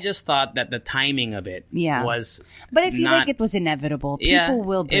 Yeah, I just thought that the timing of it was. But I feel like it was inevitable. People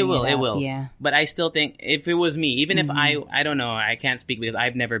will bring it up. It will. Yeah. But I still think if it was me, even if I don't know, I can't speak because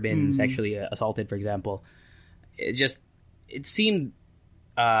I've never been sexually assaulted, for example. It seemed,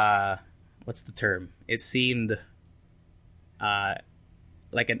 what's the term? It seemed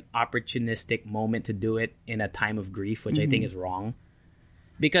like an opportunistic moment to do it in a time of grief, which I think is wrong.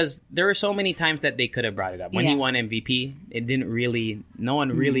 Because there were so many times that they could have brought it up. When he won MVP, it didn't really,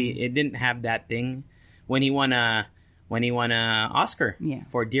 it didn't have that thing. When he won a Oscar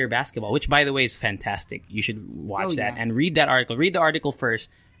for Dear Basketball, which by the way is fantastic. You should watch that and read that article. Read the article first,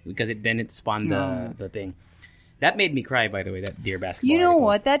 because it spawned the thing. That made me cry, by the way, that Dear Basketball You know article.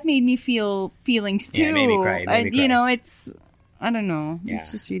 what? That made me feel feelings too. Yeah, it made me cry. It's, I don't know. Yeah. It's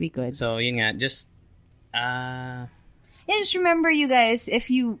just really good. So, yun nga, just... Yeah, just remember, you guys, if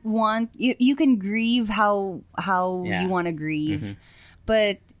you want, you can grieve how you want to grieve.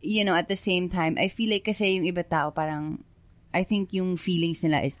 But, at the same time, I feel like kasi yung iba tao parang, I think yung feelings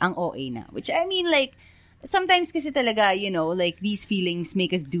nila is ang OA na. Which, I mean, like, sometimes kasi talaga, like, these feelings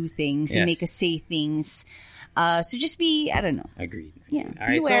make us do things and make us say things. So just be, I don't know. Agreed. Yeah. All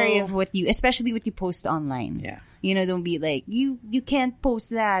Be right, wary of especially what you post online. Yeah. Don't be like, you can't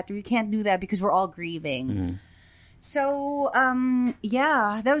post that or you can't do that because we're all grieving. Mm-hmm. So,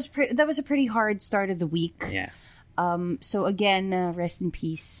 that was a pretty hard start of the week. Yeah. So again, rest in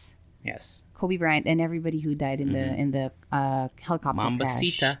peace. Yes. Kobe Bryant and everybody who died in the helicopter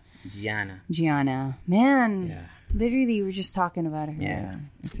Mambasita crash. Gianna. Man. Yeah. Literally, we were just talking about her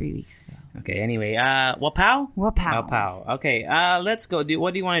 3 weeks ago. Okay, anyway, Wapow? Wapow. Okay, let's go.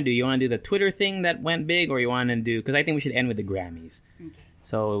 What do you want to do? You want to do the Twitter thing that went big, or you want to do... Because I think we should end with the Grammys. Okay.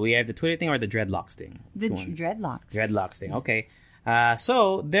 So we have the Twitter thing or the dreadlocks thing? The dreadlocks. Dreadlocks thing, okay.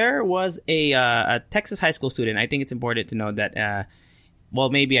 So there was a Texas high school student. I think it's important to know that...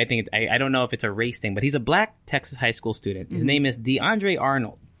 maybe I think... I don't know if it's a race thing, but he's a black Texas high school student. His name is DeAndre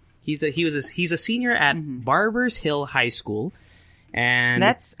Arnold. He's a senior at Barbers Hill High School, and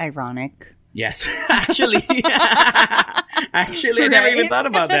that's ironic. Yes, actually, I never even thought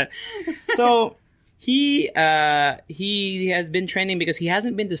about that. So he has been trending because he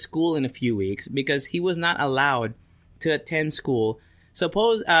hasn't been to school in a few weeks because he was not allowed to attend school.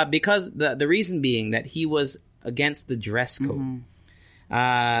 Because the reason being that he was against the dress code.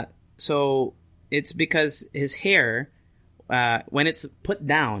 So it's because his hair. When it's put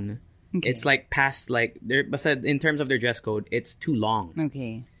down, it's like past in terms of their dress code, it's too long.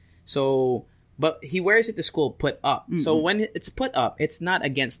 Okay. So, but he wears it to school put up. Mm-hmm. So when it's put up, it's not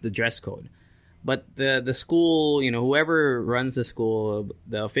against the dress code. But the school, whoever runs the school,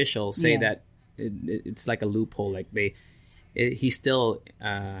 the officials say that it's like a loophole. Like he's still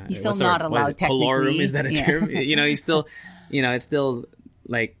not allowed technically. Colorum, is that a term? He's still, it's still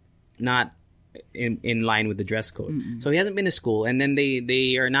like not in line with the dress code. Mm-mm. So he hasn't been to school, and then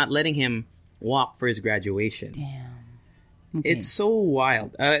they are not letting him walk for his graduation. Damn. Okay. It's so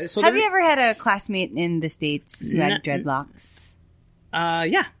wild. So have you ever had a classmate in the States who had dreadlocks?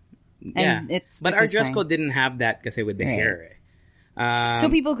 Yeah. But our dress code didn't have that kasi with the hair. So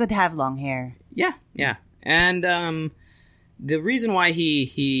people could have long hair. Yeah. And the reason why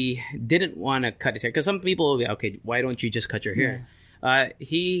he didn't want to cut his hair, because some people will be, okay, why don't you just cut your hair?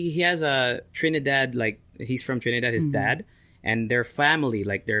 He has a Trinidad, like he's from Trinidad, his dad, and their family,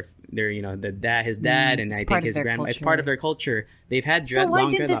 like they're his dad, and I think his grandma. It's part of their culture. They've had so why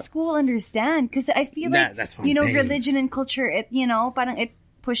did the school understand? Because I feel like that's what I'm saying. Religion and culture, parang it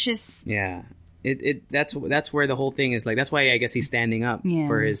pushes. Yeah. That's where the whole thing is like. That's why I guess he's standing up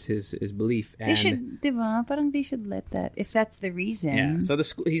for his belief. And they should, diba? Parang they should let that if that's the reason. Yeah. So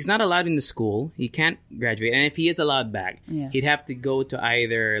he's not allowed in the school. He can't graduate, and if he is allowed back, he'd have to go to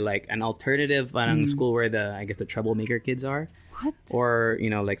either like an alternative school where the troublemaker kids are. What? Or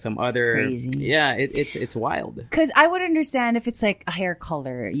like some other. It's crazy. Yeah, it's wild. Because I would understand if it's like a hair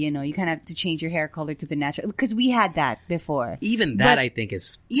color. You kind of have to change your hair color to the natural. Because we had that before. Even that, I think,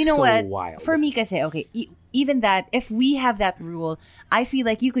 is wild. For me, kasi okay, even that, if we have that rule, I feel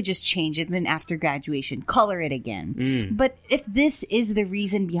like you could just change it, and then after graduation, color it again. But if this is the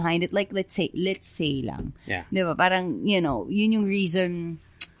reason behind it, like let's say lang, diba? Parang yun yung reason.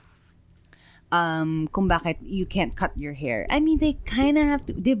 Kung bakit you can't cut your hair. I mean, they kind of have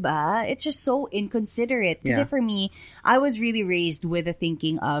to, diba? It's just so inconsiderate. Because for me, I was really raised with the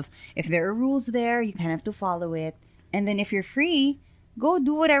thinking of, if there are rules there, you kind of have to follow it. And then if you're free, go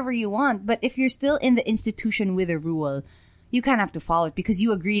do whatever you want. But if you're still in the institution with a rule, you kind of have to follow it because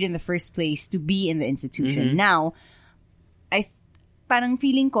you agreed in the first place to be in the institution. Mm-hmm. Now, parang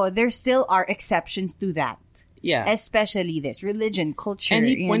feeling ko, there still are exceptions to that. Yeah. Especially this religion, culture.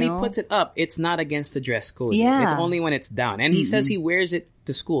 And when he puts it up, it's not against the dress code. Yeah. It's only when it's down. And he says he wears it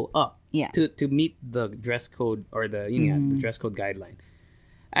to school up to meet the dress code or the dress code guideline.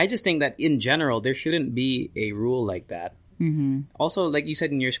 I just think that in general, there shouldn't be a rule like that. Mm-hmm. Also, like you said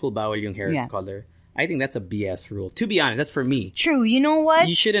in your school, bawal yung hair color. I think that's a BS rule. To be honest, that's for me. True. You know what?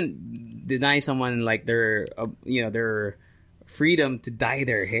 You shouldn't deny someone like their freedom to dye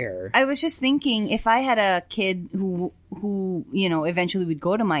their hair. I was just thinking, if I had a kid who eventually would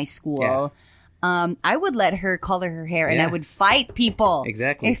go to my school, I would let her color her hair and I would fight people.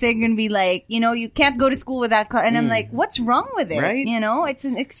 Exactly. If they're going to be like, you can't go to school with that color. And I'm like, what's wrong with it? Right? It's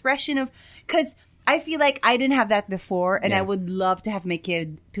an expression of, because I feel like I didn't have that before and I would love to have my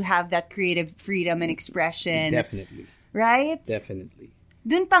kid to have that creative freedom and expression. Definitely. Right? Definitely.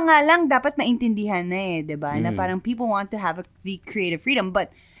 Dun pa nga lang, dapat maintindihan na diba? Na parang people want to have the creative freedom.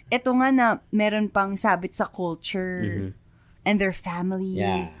 But, eto nga na, meron pang sabit sa culture. and their family.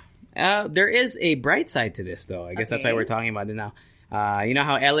 Yeah. There is a bright side to this, though. I guess that's why we're talking about it now. You know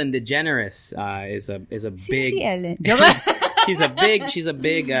how Ellen DeGeneres is a big. Si Ellen. she's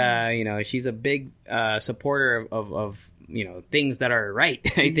a big supporter of things that are right.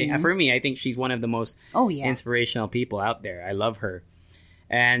 I think for me, I think she's one of the most inspirational people out there. I love her,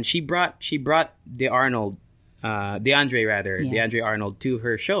 and she brought DeAndre Arnold to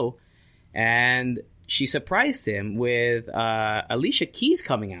her show, and she surprised him with Alicia Keys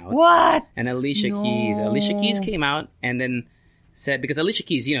coming out. What? And Alicia Keys came out and then said, because Alicia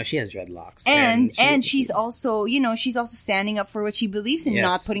Keys, she has dreadlocks. And she's also, she's also standing up for what she believes in,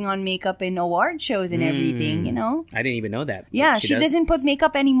 not putting on makeup in award shows and everything, I didn't even know that. Yeah, she doesn't put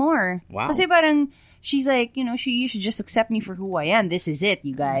makeup anymore. Wow. Kasi parang, she's like, you should just accept me for who I am. This is it,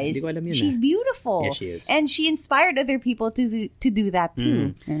 you guys. Hindi ko alam yun, She's beautiful. Yeah, she is. And she inspired other people to do that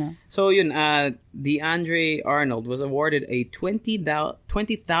too. So DeAndre Arnold was awarded a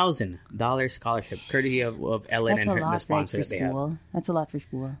 $20,000 scholarship courtesy of Ellen that's and the sponsor that they have. That's a lot for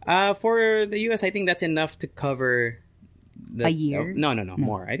school. For the US, I think that's enough to cover a year. No,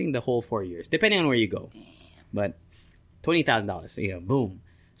 more. I think the whole 4 years, depending on where you go. But $20,000, boom.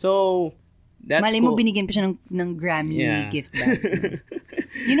 So. That's Malay cool. mo binigyan pa siya ng Grammy gift bag.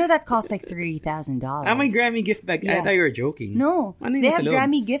 That costs like $30,000. My Grammy gift bag. I thought you were joking. No, they have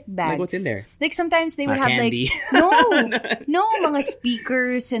Grammy gift bags. Like what's in there? Like sometimes they would have candy. like mga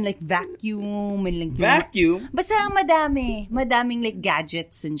speakers and like vacuum and like vacuum. Basta madaming like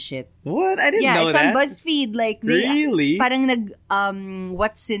gadgets and shit. What? I didn't know that. Yeah, it's on BuzzFeed. Like they, really? Parang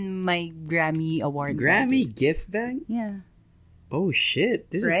what's in my Grammy award? Grammy gift bag? Yeah. Oh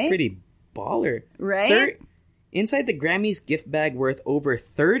shit! This is pretty baller, right? Inside the Grammys gift bag worth over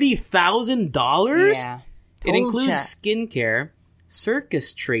 $30,000. Yeah, it includes skincare,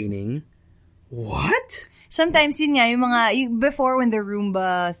 circus training. What? Sometimes yun nga yung mga before when the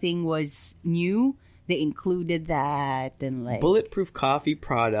Roomba thing was new, they included that and like bulletproof coffee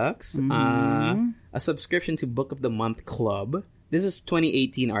products, a subscription to Book of the Month Club. This is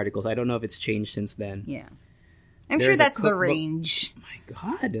 2018 articles. I don't know if it's changed since then. Yeah, I'm sure that's the range. Oh my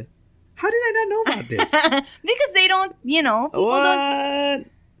God. How did I not know about this? Because they don't, people don't.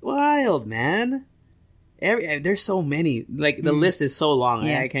 Wild, man. There's so many. Like, the list is so long.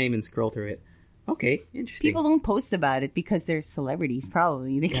 I can't even scroll through it. Okay, interesting. People don't post about it because they're celebrities,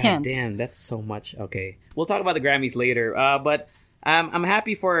 probably. They God can't. Damn, that's so much. Okay. We'll talk about the Grammys later. But I'm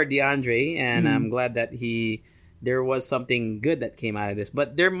happy for DeAndre, and I'm glad that there was something good that came out of this.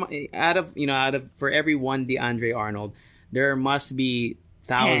 But for every one DeAndre Arnold, there must be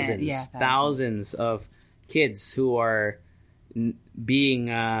thousands of kids who are being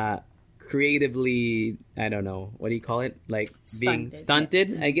creatively, I don't know, what do you call it? Like being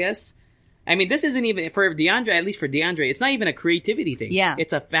stunted, I guess. I mean, this isn't even, for DeAndre, at least for DeAndre, it's not even a creativity thing. Yeah.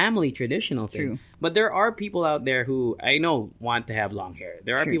 It's a family traditional thing. True. But there are people out there who I know want to have long hair.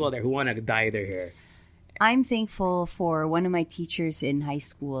 There are people out there who want to dye their hair. I'm thankful for one of my teachers in high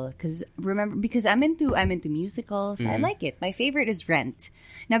school because I'm into musicals. I like it. My favorite is Rent.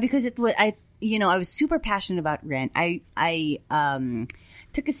 Now because I was super passionate about Rent. I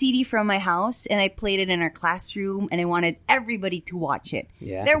took a CD from my house and I played it in our classroom and I wanted everybody to watch it.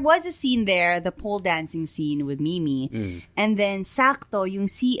 Yeah. There was a scene there, the pole dancing scene with Mimi. And then sakto, yung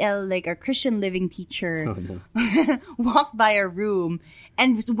CL, like our Christian living teacher, walked by our room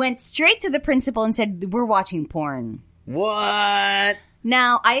and went straight to the principal and said, "We're watching porn." What?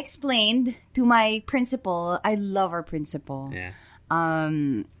 Now, I explained to my principal, I love our principal. Yeah.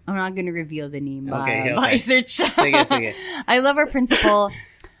 I'm not going to reveal the name. Okay. By search. Sige. I love our principal.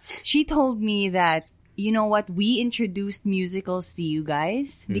 She told me that, you know what, we introduced musicals to you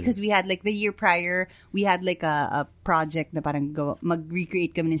guys because we had like the year prior, we had like a project na parang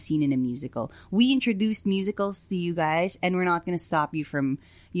mag-recreate kami ng scene in a musical. We introduced musicals to you guys and we're not going to stop you from,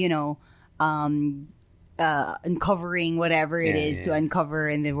 uncovering whatever it is to uncover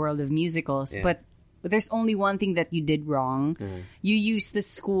in the world of musicals. Yeah. But there's only one thing that you did wrong. You used the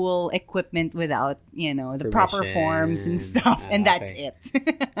school equipment without, the proper forms and stuff. And that's it.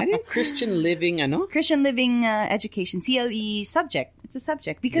 I think Christian living, Christian living education, CLE subject. It's a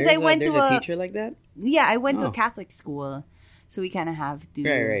subject. Because there's I went to a teacher like that? Yeah, I went to a Catholic school. So we kind of have to.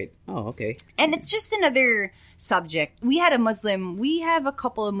 Right. Oh, okay. And it's just another subject. We have a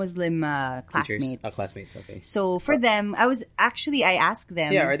couple of Muslim classmates. Classmates, okay. So for them, I asked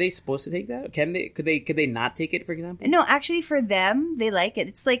them. Yeah, are they supposed to take that? Could they not take it, for example? No, actually for them, they like it.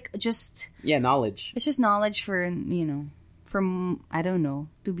 It's like just. Yeah, knowledge. It's just knowledge for, from, I don't know,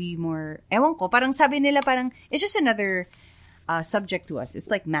 to be more, ewan ko, parang sabi nila parang, it's just another subject to us. It's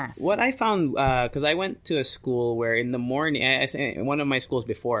like math. What I found, because I went to a school where in the morning, one of my schools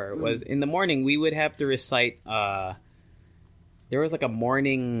before was in the morning we would have to recite. There was like a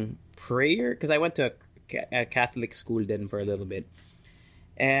morning prayer because I went to a Catholic school then for a little bit,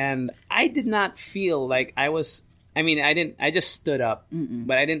 and I did not feel like I was. I mean, I didn't. I just stood up,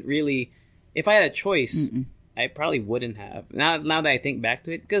 but I didn't really. If I had a choice, I probably wouldn't have. Now that I think back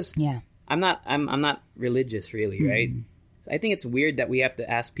to it, because I'm not religious really, right? So I think it's weird that we have to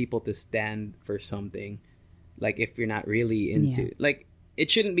ask people to stand for something, like if you're not really into, like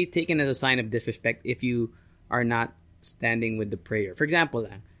it shouldn't be taken as a sign of disrespect if you are not standing with the prayer. For example,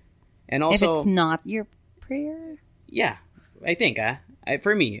 and also if it's not your prayer, I think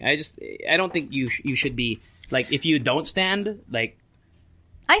for me, I don't think you should be like if you don't stand like.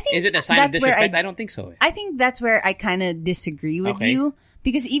 I think is it a sign of disrespect? I don't think so. I think that's where I kind of disagree with you.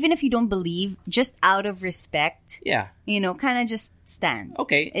 Because even if you don't believe, just out of respect, kind of just stand.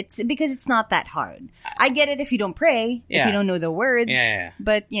 Okay. It's because it's not that hard. I get it if you don't pray, if you don't know the words.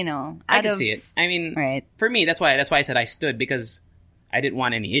 But, I can see it. I mean, for me, that's why I said I stood because I didn't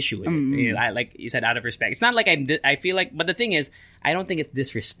want any issue with it. You know, like you said, out of respect. It's not like I feel like, but the thing is, I don't think it's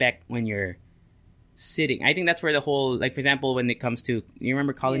disrespect when you're sitting. I think that's where the whole, like, for example, when it comes to, you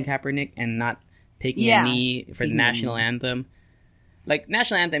remember Colin Kaepernick and not taking a knee for the national anthem? Like,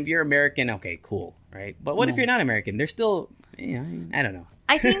 national anthem, if you're American, okay, cool, right? But what if you're not American? There's still, I don't know.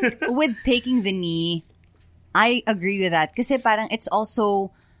 I think with taking the knee, I agree with that. Kasi parang it's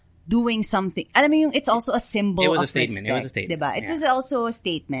also doing something. Alam mo yung, it's also a symbol of respect. It was a statement. Diba? It was also a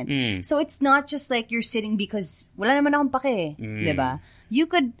statement. So it's not just like you're sitting because wala naman akong pake. Diba? You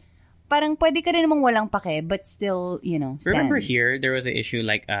could, parang pwede ka rin namang walang pake, but still, stand. Remember here, there was an issue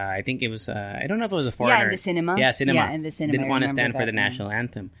like, I think it was, I don't know if it was a foreigner. Yeah, in the cinema. Yeah, in the cinema. Didn't want to stand for the national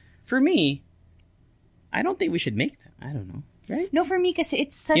anthem. For me, I don't think we should make them. I don't know. Right? No, for me, kasi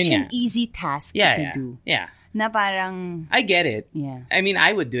it's such an easy task to do. Yeah. Na parang... I get it. Yeah. I mean,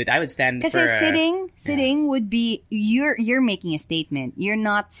 I would do it. I would stand kasi for... sitting would be, you're making a statement. You're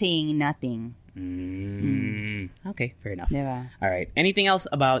not saying nothing. Okay, fair enough. Diba? All right. Anything else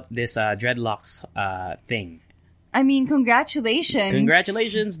about this dreadlocks thing? I mean, congratulations.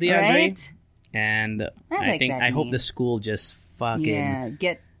 Congratulations, DeAndre. Right? And I hope the school just fucking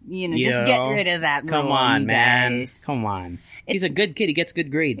get rid of that. Come on, man. Guys. Come on. He's a good kid. He gets good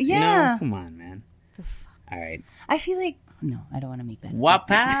grades. Yeah. You know? Come on, man. All right. I feel like no, I don't want to make that.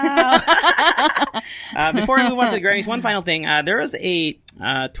 Wapow! Before we move on to the Grammys, one final thing. There was a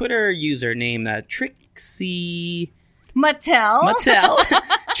Twitter user named Trixie Mattel.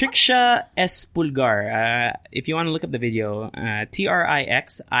 Trixia Espulgar. If you want to look up the video,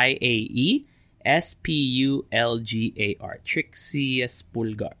 TRIXIAE SPULGAR. Trixie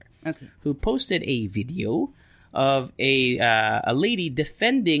Espulgar. Okay. Who posted a video of a lady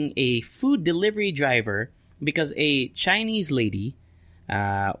defending a food delivery driver because a Chinese lady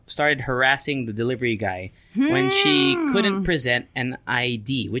started harassing the delivery guy when she couldn't present an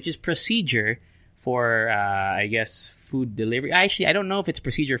ID, which is procedure for, I guess, food delivery. Actually, I don't know if it's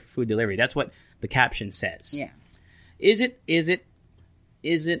procedure for food delivery. That's what the caption says. Yeah. Is it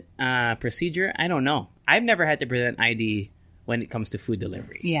procedure? I don't know. I've never had to present ID when it comes to food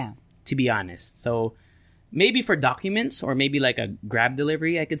delivery. Yeah. To be honest. So maybe for documents or maybe like a Grab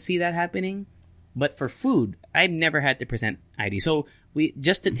delivery, I could see that happening. But for food, I've never had to present ID. So we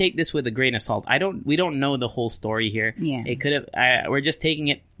just to take this with a grain of salt. We don't know the whole story here. Yeah. It could have. We're just taking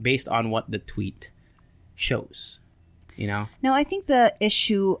it based on what the tweet shows. You know. Now, I think the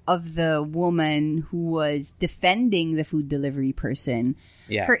issue of the woman who was defending the food delivery person,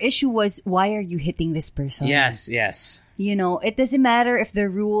 her issue was, why are you hitting this person? Yes. You know, it doesn't matter if the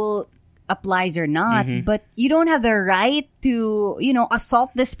rule applies or not, but you don't have the right to,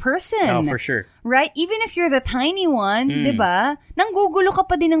 assault this person. Oh, for sure. Right? Even if you're the tiny one, diba? Nanggugulo ka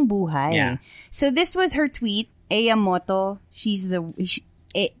pa din ng buhay. Yeah. So this was her tweet, Eyamoto. She's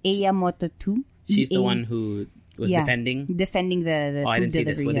Eyamoto 2. She's the one who was defending the food I didn't see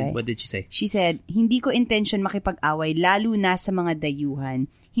delivery this. guy. What did she say? She said, hindi ko intention makipag-away lalo na sa mga dayuhan.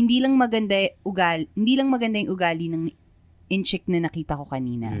 Hindi lang maganda yung ugali ng inchik na nakita ko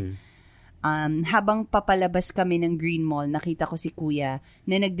kanina. Habang papalabas kami ng Green Mall, nakita ko si Kuya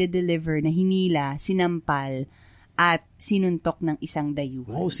na nagde-deliver na hinila, sinampal, at sinuntok ng isang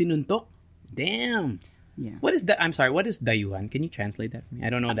dayuhan. Oh, sinuntok? Damn. Yeah. I'm sorry, what is dayuhan? Can you translate that for me?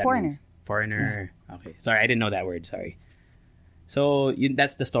 I don't know what that means. Foreigner. Yeah. Okay. Sorry, I didn't know that word. Sorry. So,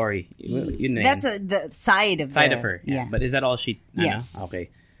 that's the story. That's the side of her. Yeah. But is that all she... Yes.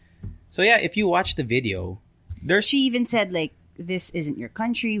 Okay. So, yeah, if you watch the video, she even said, like, this isn't your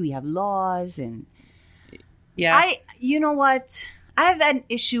country. We have laws. And Yeah. You know what? I have an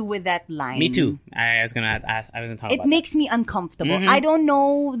issue with that line. Me too. I was gonna talk about It makes me uncomfortable. Mm-hmm. I don't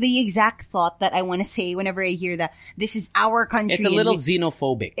know the exact thought that I want to say whenever I hear that this is our country. It's a little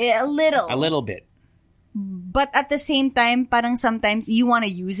xenophobic. A little. A little bit. But at the same time, parang sometimes you want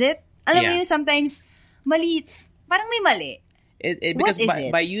to use it. Alam mo Yeah. yun, sometimes mali. Parang may mali. Because What is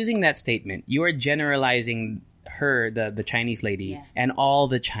it? by using that statement, you are generalizing her, the Chinese lady, and all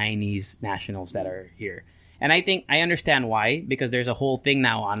the Chinese nationals that are here. And I think I understand why, because there's a whole thing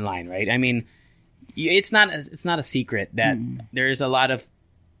now online, right? I mean, it's not a secret that there's a lot of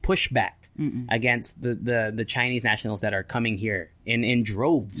pushback against the Chinese nationals that are coming here in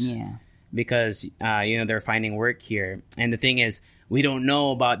droves. Yeah. Because they're finding work here, and the thing is, we don't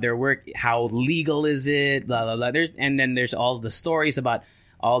know about their work. How legal is it? Blah blah blah. There's all the stories about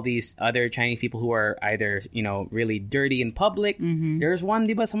all these other Chinese people who are either really dirty in public. There's one,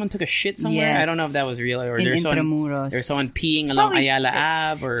 diba, someone took a shit somewhere. Yes. I don't know if that was real or In there's Intramuros. someone peeing It's along probably- Ayala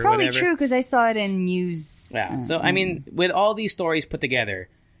Ave or It's probably whatever. true because I saw it in news. Yeah. So I mean, with all these stories put together,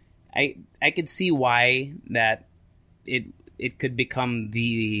 I could see why that it could become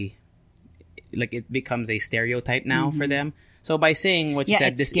it becomes a stereotype now for them. So by saying what you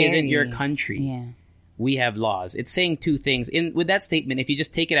said, it's this isn't your scary. country. Yeah. We have laws. It's saying two things. With that statement, if you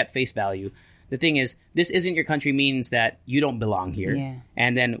just take it at face value, the thing is, this isn't your country means that you don't belong here. Yeah.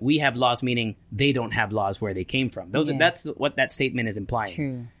 And then we have laws meaning they don't have laws where they came from. That's what that statement is implying.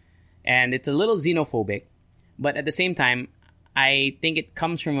 True. And it's a little xenophobic, but at the same time, I think it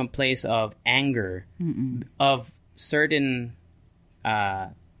comes from a place of anger of certain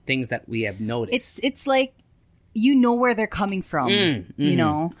things that we have noticed. It's like you know where they're coming from. You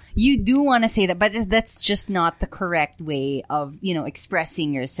know, you do want to say that, but that's just not the correct way of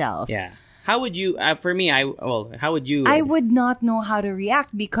expressing yourself. Yeah. How would you? For me, how would you? I would not know how to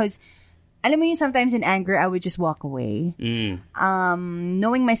react because, alam mo yun, sometimes in anger I would just walk away.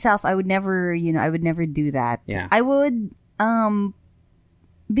 Knowing myself, I would never do that. Yeah. I would,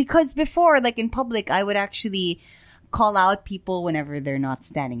 because before, like in public, I would actually call out people whenever they're not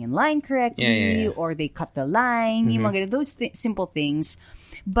standing in line correctly or they cut the line. Yung mga ganun, those simple things.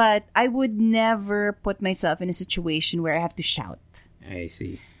 But I would never put myself in a situation where I have to shout. I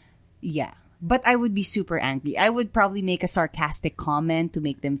see. Yeah. But I would be super angry. I would probably make a sarcastic comment to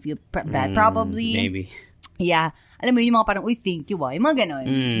make them feel bad. Probably. Maybe. Yeah. Alam mo, yung mga parang, uy, thank you, yung mga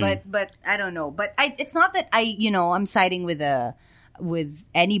ganon. But I don't know. But it's not that I'm siding with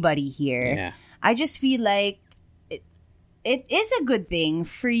anybody here. Yeah. I just feel like it is a good thing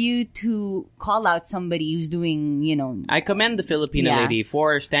for you to call out somebody who's doing, I commend the Filipino lady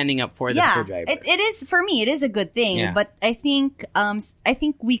for standing up for the poor driver. It is, for me, it is a good thing. Yeah. But I think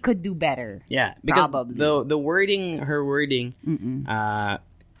we could do better. Yeah, because Probably. the wording, her wording,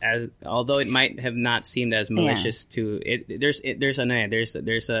 although it might have not seemed as malicious to it, it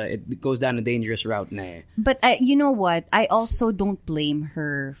goes down a dangerous route na. But you know what? I also don't blame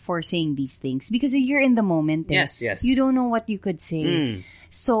her for saying these things because you're in the moment. Yes. You don't know what you could say.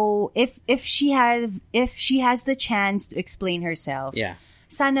 So if she has the chance to explain herself,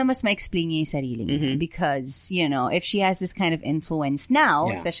 sana mas ma-explain niya yung sarili niya. Because, if she has this kind of influence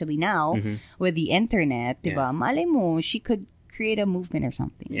now, especially now, with the internet, diba? Malay mo, she could create a movement or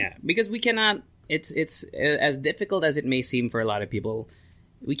something. Yeah, because we cannot, it's as difficult as it may seem for a lot of people,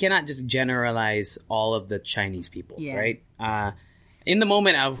 we cannot just generalize all of the Chinese people, right? In the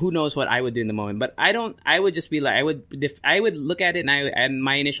moment of who knows what I would do in the moment, but I would just be like, I would look at it and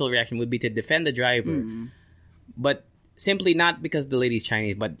my initial reaction would be to defend the driver, but simply not because the lady's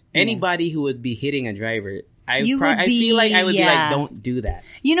Chinese, but anybody who would be hitting a driver, I feel like I would be like, don't do that.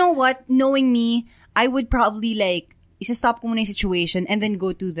 You know what? Knowing me, I would probably stop ko muna yung situation and then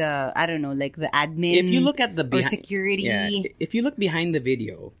go to the, I don't know, like the admin. If you look at the or security. Yeah, if you look behind the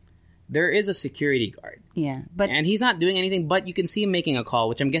video, there is a security guard. Yeah, and he's not doing anything, but you can see him making a call,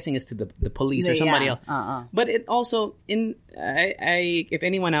 which I'm guessing is to the police or somebody else. But it also, if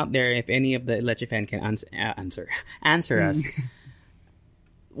anyone out there, if any of the Leche fan can answer us,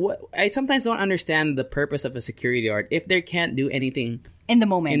 I sometimes don't understand the purpose of a security guard if they can't do anything in the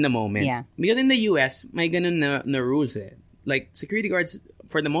moment. Yeah. Because in the US, may ganun na rules eh. Like, security guards,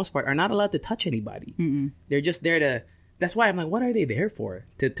 for the most part, are not allowed to touch anybody. They're just there to... That's why I'm like, what are they there for?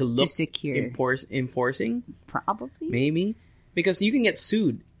 To look... To secure. Enforcing? Probably. Maybe. Because you can get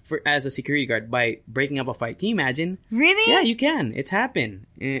sued as a security guard by breaking up a fight. Can you imagine? Really? Yeah, you can. It's happened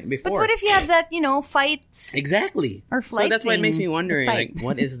before. But what if you have that, fight? Exactly. Or flight. So that's why it makes me wonder, like,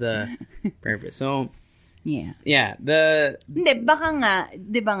 what is the purpose? So... Yeah. Yeah. Hindi, baka nga,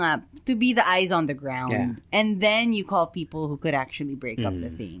 di ba nga, to be the eyes on the ground. Yeah. And then you call people who could actually break up the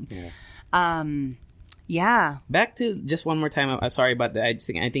thing. Yeah. Yeah. Back to just one more time. I'm sorry about that. I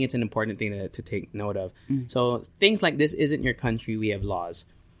think it's an important thing to take note of. So things like this isn't your country. We have laws.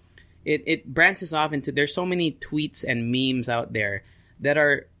 It branches off into, there's so many tweets and memes out there that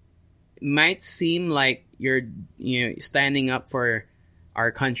might seem like you're standing up for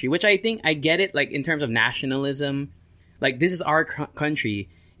our country, which I think I get it. Like in terms of nationalism, like this is our country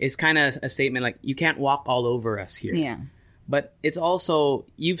is kind of a statement like you can't walk all over us here. Yeah. But it's also,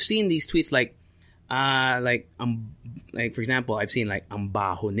 you've seen these tweets like for example, I've seen like ang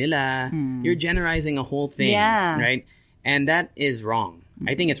baho nila. You're generalizing a whole thing, right? And that is wrong.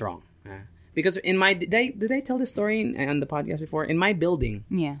 I think it's wrong. Because in my, did I tell this story on the podcast before? In my building,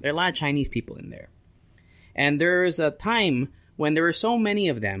 there are a lot of Chinese people in there. And there's a time when there were so many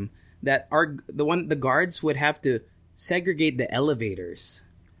of them that the guards would have to segregate the elevators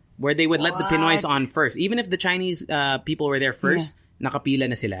where they would let the Pinoys on first. Even if the Chinese people were there first, nakapila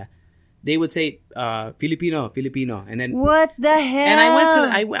na sila, they would say, Filipino. And then, what the hell? And I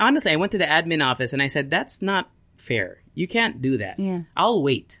went to the admin office and I said, that's not fair. You can't do that. Yeah. I'll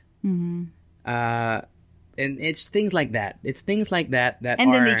wait. Mm-hmm. And it's things like that. It's things like that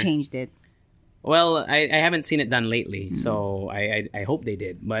and then they changed it. Well, I haven't seen it done lately, so I hope they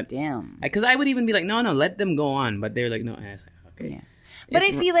did. But damn, because I would even be like, no, let them go on. But they're like, no, okay. Yeah. But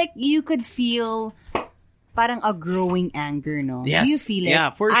I feel like you could feel parang a growing anger, no? Yes. Do you feel it?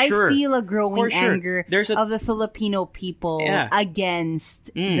 Yeah, for sure. I feel a growing anger of the Filipino people against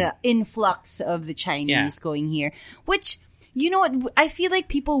the influx of the Chinese going here. Which, you know what? I feel like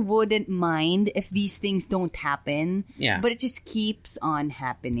people wouldn't mind if these things don't happen. Yeah. But it just keeps on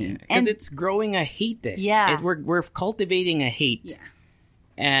happening. Because it's growing a hate there. Yeah. We're cultivating a hate. Yeah.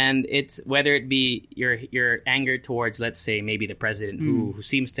 And it's whether it be your anger towards, let's say, maybe the president who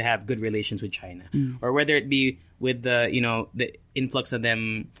seems to have good relations with China, or whether it be with the influx of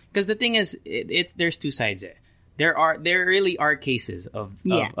them. Because the thing is, there's two sides there. There really are cases of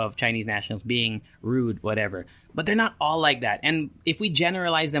Chinese nationals being rude, whatever, but they're not all like that. And if we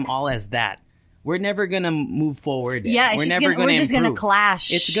generalize them all as that, we're never gonna move forward. Yeah, we're just gonna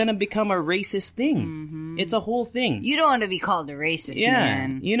clash. It's gonna become a racist thing. Mm-hmm. It's a whole thing. You don't want to be called a racist,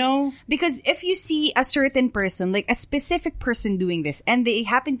 man. You know? Because if you see a certain person, like a specific person doing this, and they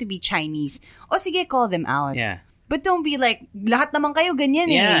happen to be Chinese, sige, call them out. Yeah. But don't be like, lahat naman kayo ganyan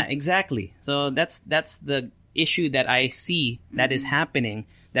eh. Yeah, exactly. So that's the issue that I see that is happening,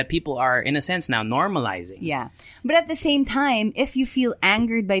 that people are, in a sense, now normalizing. Yeah. But at the same time, if you feel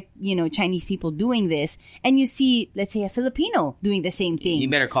angered by, Chinese people doing this, and you see, let's say, a Filipino doing the same thing, you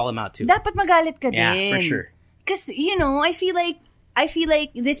better call them out too. Dapat magalit ka din. Yeah, for sure. Because, I feel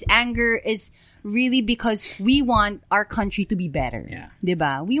like this anger is really because we want our country to be better. Yeah.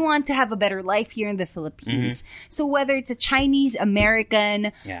 Diba? We want to have a better life here in the Philippines. Mm-hmm. So whether it's a Chinese,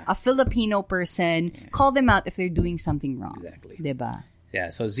 American, a Filipino person, call them out if they're doing something wrong. Exactly. Diba? Yeah,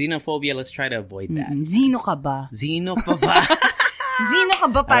 so xenophobia, let's try to avoid that. Zeno ka ba? Zeno ka ba? Zeno ka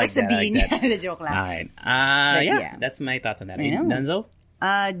ba para sabihin niya? The joke lang. All right. That's my thoughts on that. Dunzo?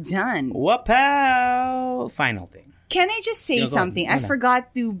 Done. Wapow! Final thing. Can I just say something? I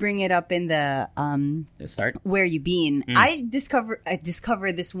forgot to bring it up in the start. Where You Been. I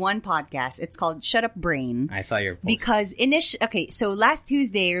discovered this one podcast. It's called Shut Up Brain. I saw your post. Because so last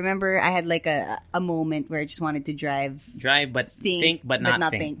Tuesday, remember I had like a moment where I just wanted to drive but think but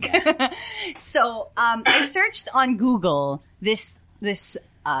not think. Yeah. So I searched on Google this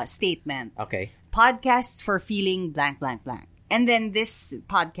statement. Okay. Podcasts for feeling blank blank blank. And then this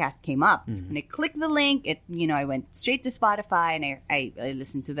podcast came up. And I clicked the link. I went straight to Spotify and I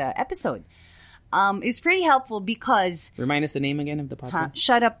listened to the episode. It was pretty helpful because... Remind us the name again of the podcast?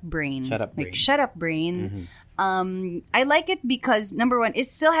 Shut Up Brain. Shut Up Brain. Like, Shut Up Brain. Mm-hmm. I like it because, number one, it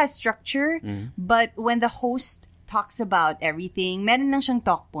still has structure. But when the host talks about everything, meron lang siyang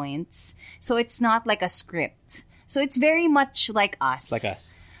talk points. So it's not like a script. So it's very much like us. Like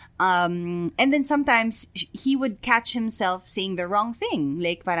us. And then sometimes he would catch himself saying the wrong thing.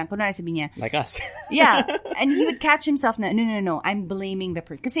 Like, parang, kunwari sabi niya. Like us. Yeah. And he would catch himself na, no, I'm blaming the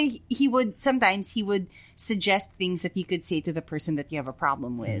person. Kasi he would suggest things that you could say to the person that you have a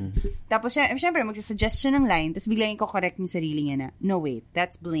problem with. Tapos, syempre, magsasuggest siya ng line, tapos biglang i-correct yung sarili niya na, no, wait,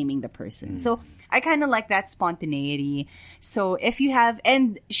 that's blaming the person. So, I kind of like that spontaneity. So, if you have,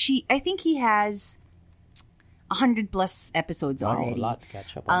 and I think he has 100 plus episodes already. A lot to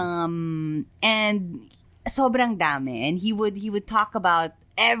catch up on. And sobrang dami. And he would talk about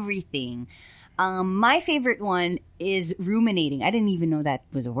everything. My favorite one is ruminating. I didn't even know that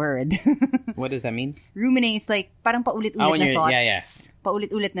was a word. What does that mean? Ruminating is like parang paulit-ulit na thoughts. Yeah.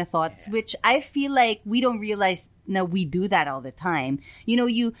 paulit-ulit na thoughts, which I feel like we don't realize na we do that all the time. You know,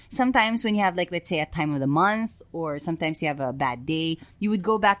 you sometimes when you have like, let's say, a time of the month, or sometimes you have a bad day, you would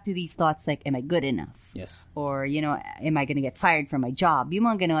go back to these thoughts like, am I good enough? Yes. Or, you know, am I gonna get fired from my job? Yung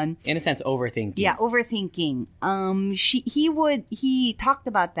mga ganon. In a sense, overthinking. Yeah, overthinking. He talked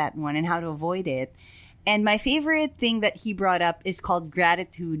about that one and how to avoid it. And my favorite thing that he brought up is called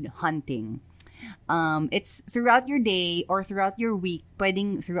gratitude hunting. It's throughout your day or throughout your week,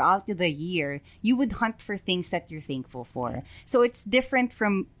 pwedeng throughout the year, you would hunt for things that you're thankful for. So it's different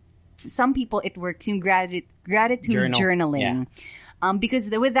from some people. It works yung gratitude journaling. Yeah. Because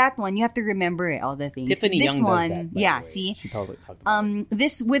with that one, you have to remember all the things. Tiffany this Young one, does that, by yeah, the way. see? She talked about it.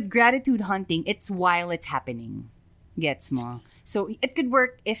 This with gratitude hunting, it's while it's happening. Gets mo. So it could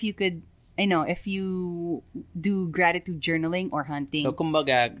work if you could, you know, if you do gratitude journaling or hunting. So,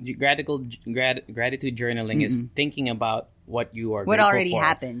 kumbaga, gratitude journaling is thinking about what you are what grateful already for.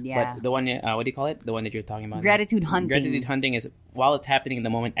 happened, yeah. But the one, what do you call it? The one that you're talking about? Gratitude hunting. Gratitude hunting is while it's happening in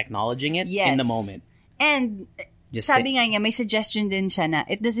the moment, acknowledging it Yes. in the moment. And Just sabi nga niya, may suggestion din siya na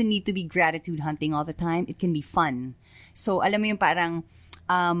it doesn't need to be gratitude hunting all the time. It can be fun. So, alam mo yung parang,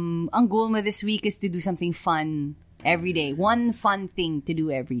 ang goal mo this week is to do something fun every day. One fun thing to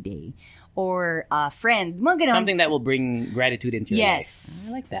do every day. Or a friend. Mga ganon. Something that will bring gratitude into your life.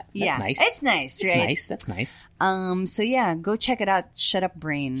 I like that. That's yeah, nice. It's nice, It's right? nice. That's nice. So yeah, go check it out. Shut Up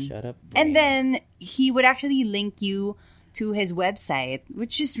Brain. Shut Up Brain. And then he would actually link you to his website,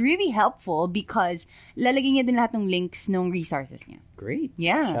 which is really helpful because lalagyan niya din lahat ng links ng resources niya. Great.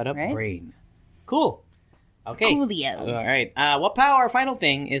 Yeah, Shut Up right? Brain. Cool. Okay. Coolio. All right. What power? Our final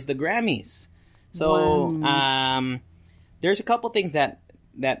thing is the Grammys. So, there's a couple things that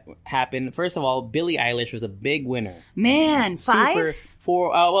happened. First of all, Billie Eilish was a big winner. Man, 5?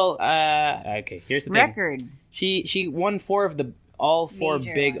 Okay, here's the thing. Record. She won all four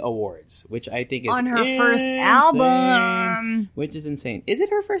Major big one. awards, which I think is On her first insane, album. which is insane. Is it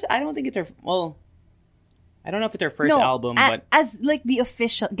her first? I don't think it's her. Well, I don't know if it's her first album, but as like the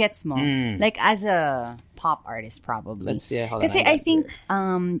official gets mo, like as a pop artist probably. Let's see. Hold on, Kasi I think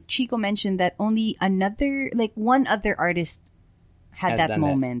Chico mentioned that only one other artist had has that done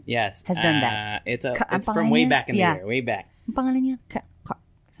moment. Yes, has done that. It's ang from pangalan way niya? back in the Yeah. year, way back. Ang pangalan niya?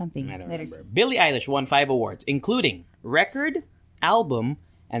 Something. I don't Letters. remember. Billie Eilish won 5 awards, including Record, Album,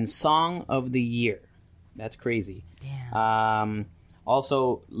 and Song of the Year. That's crazy. Damn.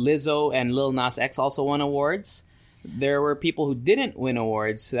 Also, Lizzo and Lil Nas X also won awards. There were people who didn't win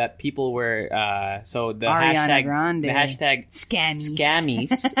awards, so that people were so the Ariana Grande. the hashtag Scammys.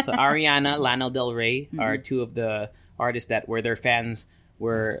 So Ariana, Lana Del Rey are two of the artists that where their fans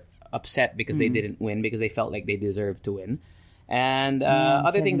were upset because they didn't win because they felt like they deserved to win. And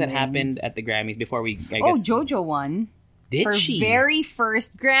other things that happened at the Grammys before we I guess JoJo won. did Her she? very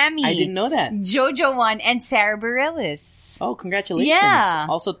first Grammy. I didn't know that. JoJo won and Sarah Bareilles. Oh, congratulations. Yeah.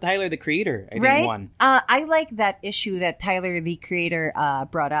 Also Tyler the Creator, I think Right? won. I like that issue that Tyler the Creator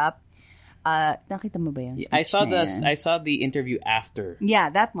brought up. Nakita mo ba yun? I saw Speech na yan? I saw the interview after. Yeah,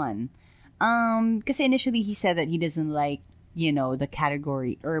 that one. Kasi initially he said that he doesn't like, the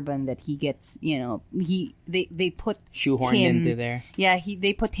category urban that he gets, they put Shoehorned him, into there. Yeah,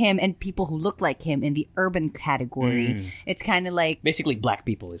 they put him and people who look like him in the urban category. It's kind of like Basically black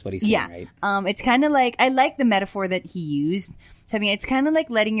people is what he's saying, right? it's kind of like, I like the metaphor that he used. Sabi niya, it's kind of like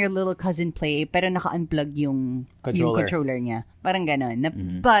letting your little cousin play pero naka-unplug yung controller niya. Parang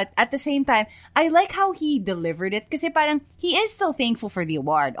ganon. But at the same time, I like how he delivered it kasi parang he is still thankful for the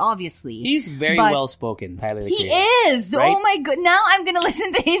award, obviously. He's very But well spoken, Tyler the He Creator. is! Right? Oh my god, now I'm gonna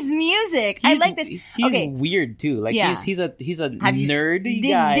listen to his music. I like this. He's Okay. weird too. Like Yeah. he's a Have you- nerdy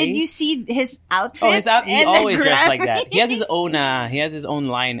guy. Did you see his outfit? Oh, he and the always dressed like that. He has his Grammys? own. He has his own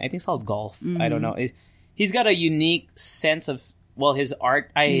line. I think it's called Golf. I don't know. He's got a unique sense of. Well, his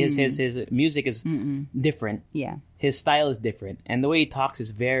art, his music is different. Yeah. His style is different, and the way he talks is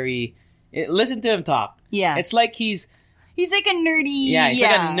very. Listen to him talk. Yeah. It's like he's He's like a nerdy. like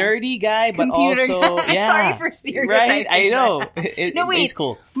a nerdy guy, but Computer also guy. yeah. Sorry for stereotyping. Right, I know. No, wait. He's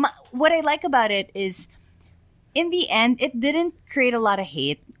cool. What I like about it is, in the end, it didn't create a lot of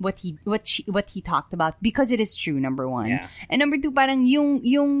hate. What he talked about because it is true. Number one, Yeah. and number two, parang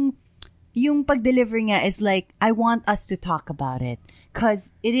yung pag-deliver niya is like, I want us to talk about it because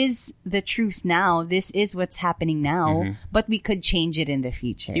it is the truth now. This is what's happening now, but we could change it in the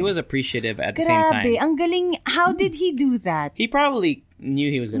future. He was appreciative at the same Grabe, time. ang galing. How did he do that? He probably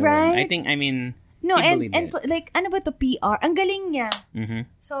knew he was going to Right? win. I mean, No, he and believed it. like, ano ba to, PR? Ang galing niya.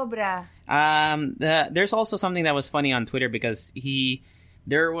 Sobra. There's also something that was funny on Twitter because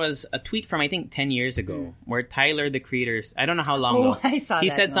There was a tweet from I think 10 years ago where Tyler, the creator, I don't know how long ago, I saw he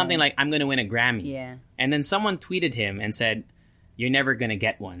that said something one. like, "I'm going to win a Grammy." Yeah. And then someone tweeted him and said, "You're never going to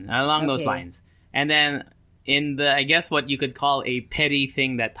get one," along those Okay. lines. And then in the, I guess what you could call a petty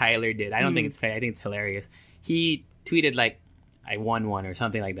thing that Tyler did, I don't think it's petty, I think it's hilarious. He tweeted like, "I won one," or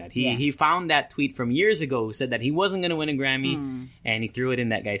something like that. He found that tweet from years ago who said that he wasn't going to win a Grammy, and he threw it in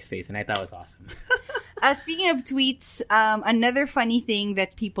that guy's face, and I thought it was awesome. Speaking of tweets, another funny thing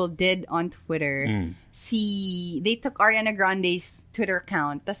that people did on Twitter, they took Ariana Grande's Twitter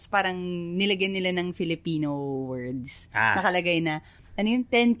account, tas parang nilagyan nila ng Filipino words. Nakalagay na, ano yung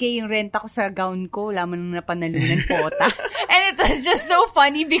 10K yung renta ko sa gown ko, laman nung napanalunan pota. And it was just so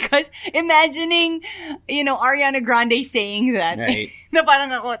funny because imagining, Ariana Grande saying that. Right. Na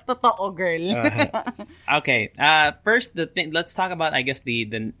parang ako, totoo, girl. Okay. First, let's talk about, I guess, the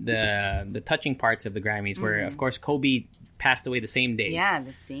touching parts of the Grammys, where, of course, Kobe passed away the same day. Yeah,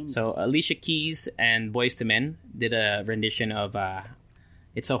 the same. So, Alicia Keys and Boyz II Men did a rendition of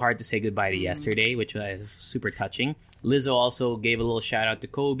It's So Hard to Say Goodbye to Yesterday, which was super touching. Lizzo also gave a little shout out to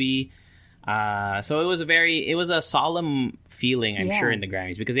Kobe. So it was a solemn feeling, I'm sure, in the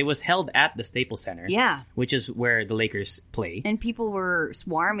Grammys, because it was held at the Staples Center. Yeah. Which is where the Lakers play. And people were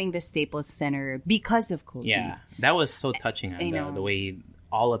swarming the Staples Center because of Kobe. Yeah. That was so touching, the way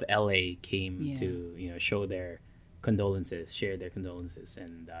all of LA came to, show their condolences, share their condolences,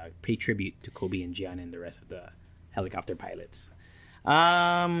 and pay tribute to Kobe and Gianna and the rest of the helicopter pilots.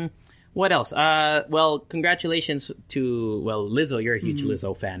 What else? Well, congratulations to Lizzo. You're a huge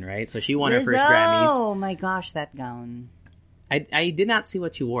Lizzo fan, right? So she won her first Grammys. Oh my gosh, that gown! I did not see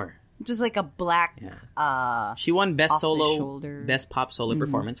what she wore. It was like a black. She won best shoulder. best pop solo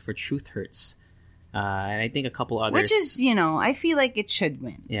performance for Truth Hurts, and I think a couple others. Which is, I feel like it should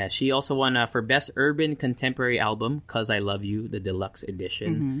win. Yeah, she also won for best urban contemporary album, "'Cause I Love You," the deluxe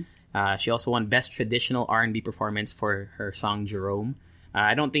edition. She also won best traditional R&B performance for her song "Jerome."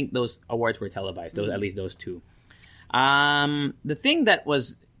 I don't think those awards were televised. At least those two. The thing that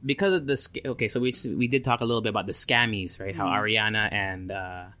was because of this. Okay, so we did talk a little bit about the Scammys, right? How Ariana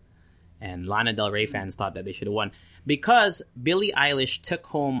and Lana Del Rey fans thought that they should have won because Billie Eilish took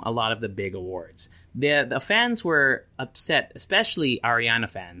home a lot of the big awards. The fans were upset, especially Ariana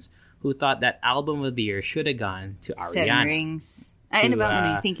fans, who thought that Album of the Year should have gone to Ariana. 7 Rings. Ano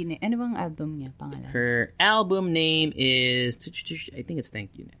bang album niya? Pangalan? Her album name is, I think it's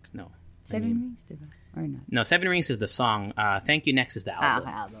Thank You Next. No. 7 Rings, diba? Or not? No, 7 Rings is the song. Thank You Next is the album.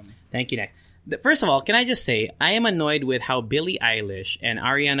 Okay, album. Thank You Next. First of all, can I just say, I am annoyed with how Billie Eilish and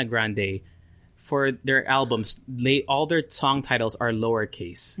Ariana Grande, for their albums, all their song titles are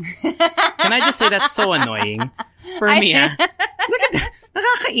lowercase. Can I just say that's so annoying? For me, Look at that.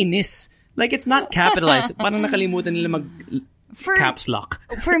 Nakakainis. Like, it's not capitalized. Parang nakalimutan nila caps lock.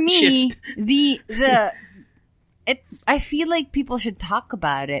 For me, Shift. I feel like people should talk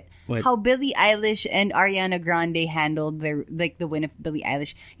about it. What? How Billie Eilish and Ariana Grande handled the win of Billie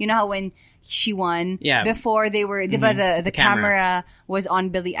Eilish. You know how when she won, before they were, the camera was on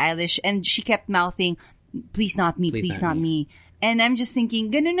Billie Eilish and she kept mouthing, "Please not me, please not me." And I'm just thinking,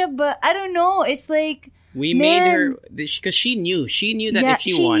 ganun na ba? I don't know. It's like, we made her, because she knew that if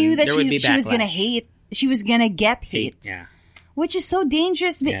she won, knew that there would be backlash. she was gonna hate. She was gonna get hate. Yeah. Which is so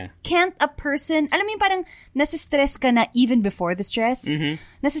dangerous. Can't a person, alam mo yung parang nasa-stress ka na even before the stress?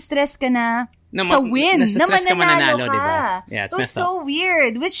 Nasa-stress ka na sa win. Na mananalo ka. Diba? Yeah, it's it was so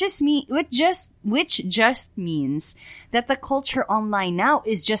weird. Which just means that the culture online now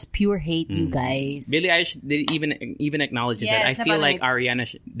is just pure hate, you guys. Billie Eilish even acknowledges that. I feel like Ariana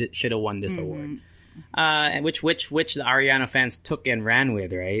should have won this award. Which the Ariana fans took and ran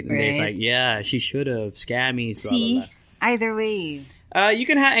with, right? And they're like, yeah, she should have. Scammys, blah, blah, blah. Either way. You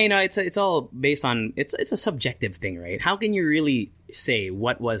can have, it's all based on, it's a subjective thing, right? How can you really say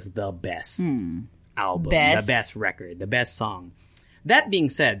what was the best album, the best record, the best song? That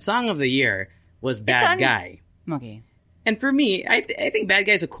being said, Song of the Year was Bad Guy. Okay. And for me, I think Bad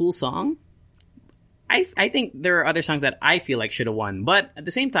Guy is a cool song. I think there are other songs that I feel like should have won, but at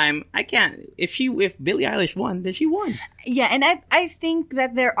the same time, I can't. If Billie Eilish won, then she won. Yeah, and I think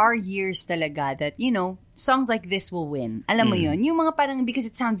that there are years talaga that, songs like this will win. Alam mo yun? Yung mga parang because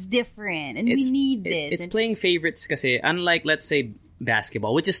it sounds different and we need this. It's playing favorites kasi unlike, let's say,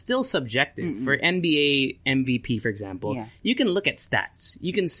 basketball, which is still subjective. For NBA MVP, for example, you can look at stats.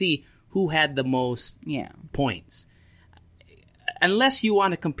 You can see who had the most points. Unless you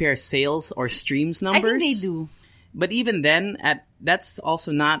want to compare sales or streams numbers. I think they do. But even then, that's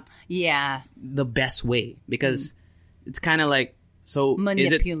also not the best way. Because it's kind of like, so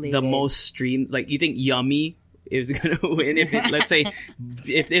is it the most streamed? Like, you think Yummy is going to win. If it, let's say,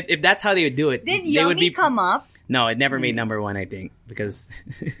 if that's how they would do it, Did they would Yummy come up? No, it never made number one. I think because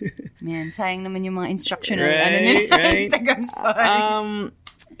Man, sayang naman yung mga instructional right. Instagram stories.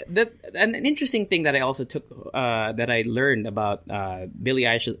 An interesting thing that I also took that I learned about Billie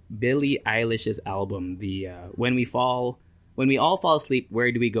Eilish's album, the When We All Fall Asleep,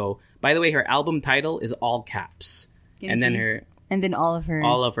 Where Do We Go? By the way, her album title is all caps, and then all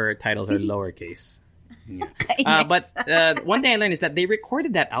of her titles are lowercase. Yeah. But one thing I learned is that they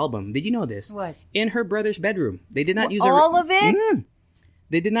recorded that album. Did you know this? What? In her brother's bedroom. They did not use all of it.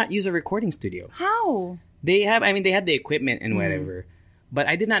 They did not use a recording studio. How? They had the equipment and whatever. But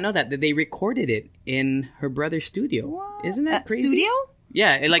I did not know that they recorded it in her brother's studio. What? Isn't that crazy? Studio?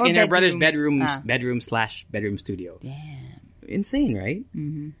 Yeah, like Or in her brother's bedroom? bedroom studio. Damn. Insane, right?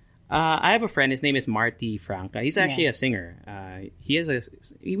 Mm-hmm. I have a friend. His name is Marty Franca. He's actually a singer.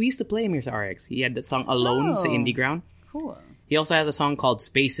 We used to play him here at RX. He had that song Alone sa Indie Ground. Cool. He also has a song called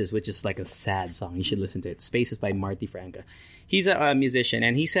Spaces, which is like a sad song. You should listen to it. Spaces by Marty Franca. He's a musician,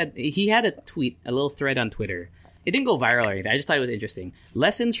 and he said he had a little thread on Twitter. It didn't go viral or anything. I just thought it was interesting.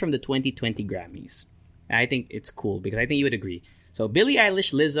 Lessons from the 2020 Grammys. And I think it's cool because I think you would agree. So Billie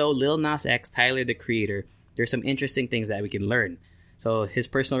Eilish, Lizzo, Lil Nas X, Tyler, the Creator. There's some interesting things that we can learn. So his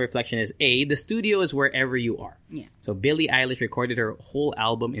personal reflection is, A, the studio is wherever you are. Yeah. So Billie Eilish recorded her whole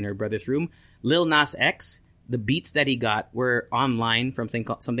album in her brother's room. Lil Nas X, the beats that he got were online from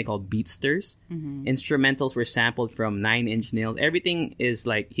something called Beatsters. Mm-hmm. Instrumentals were sampled from 9 Inch Nails. Everything is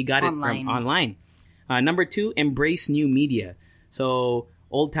like, he got it from online. Number 2, embrace new media. So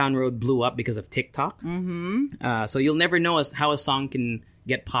Old Town Road blew up because of TikTok. Mm-hmm. So you'll never know how a song can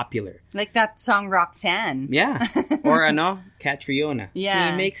get popular. Like that song Roxanne. Yeah. Or Catriona.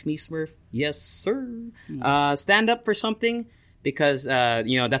 Yeah. He makes me smurf. Yes, sir. Yeah. Stand up for something because,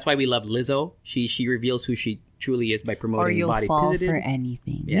 that's why we love Lizzo. She reveals who she truly is by promoting or you'll body fall positive. for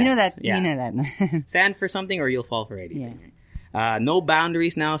anything. Yes. You know that. Yeah. You know that. Stand for something or you'll fall for anything. Yeah. No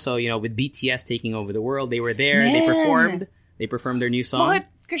boundaries now. So, with BTS taking over the world, they were there. Man. They performed their new song. Bakit?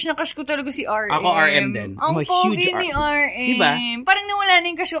 Crush na crush ko talaga si RM. Ako RM din. Ang I'm a pogi huge ni RM. Diba? Parang nawala na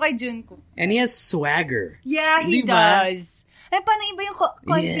yung crush ko kay Junko. And he has swagger. Yeah, he Diba? does. Ay, paano iba yung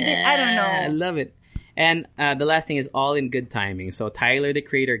confident? I don't know. I love it. And the last thing is all in good timing. So Tyler, the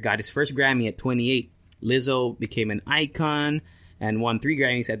Creator, got his first Grammy at 28. Lizzo became an icon and won 3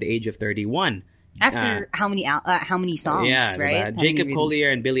 Grammys at the age of 31. After how many songs, yeah, right? Jacob Collier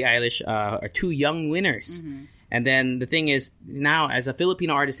and Billie Eilish are 2 young winners. Mm-hmm. And then the thing is, now as a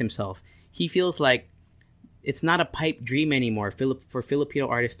Filipino artist himself, he feels like it's not a pipe dream anymore for Filipino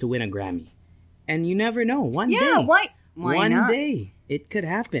artists to win a Grammy. And you never know. One day. Why one not? day. It could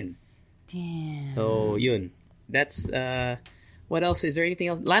happen. Damn. So, yun. That's, what else? Is there anything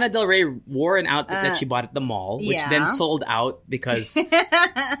else? Lana Del Rey wore an outfit that she bought at the mall, which then sold out because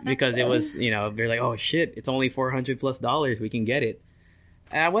it was, they're like, oh shit, it's only $400+ we can get it.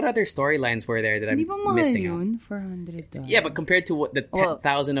 What other storylines were there that I'm missing out? $400. Yeah, but compared to what the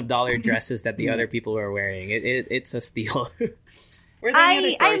 $10,000 dresses that the other people were wearing, it's a steal.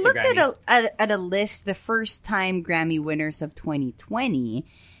 I looked at a list, the first time Grammy winners of 2020,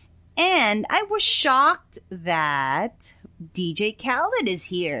 and I was shocked that DJ Khaled is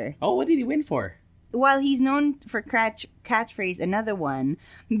here. Oh, what did he win for? Well, he's known for catchphrase, another one.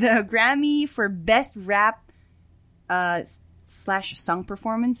 The Grammy for Best Rap /song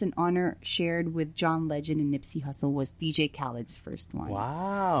performance and honor shared with John Legend and Nipsey Hussle was DJ Khaled's first one.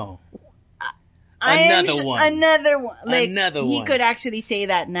 Wow. Another one. Like, Another he one. could actually say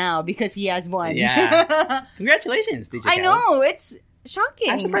that now because he has one. Yeah. Congratulations, DJ Khaled. I know. It's shocking.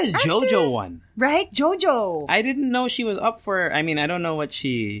 I'm surprised JoJo won. Right? JoJo. I didn't know she was up for... I mean, I don't know what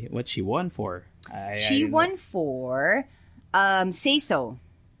she won for. She won for Say So.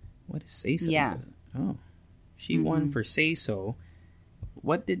 What is Say So? Yeah. Oh. She won for Say So.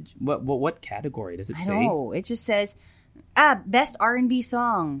 What category does it say? I know. It just says, Best R&B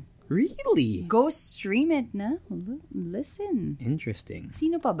Song. Really? Go stream it na. Listen. Interesting.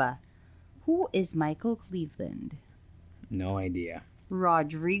 Sino pa ba? Who is Michael Cleveland? No idea.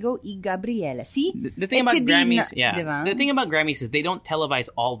 Rodrigo y Gabriela. See? The thing about Grammys, diba? The thing about Grammys is they don't televise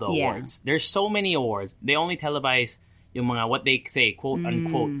all the awards. There's so many awards. They only televise yung mga what they say, quote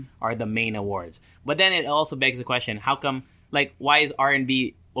unquote, are the main awards. But then it also begs the question, how come, like, why is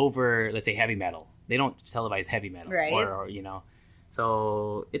R&B over, let's say, heavy metal? They don't televise heavy metal. Right. Or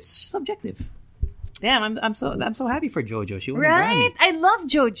so it's subjective. Damn, I'm so happy for JoJo. She won a Grammy. Right? I love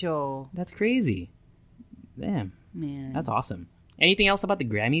JoJo. That's crazy. Damn. Man. That's awesome. Anything else about the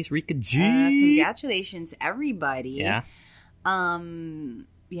Grammys, Rika G? Congratulations, everybody. Yeah.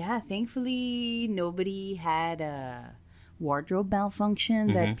 thankfully nobody had a wardrobe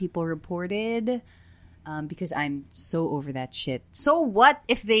malfunction that people reported. Because I'm so over that shit. So what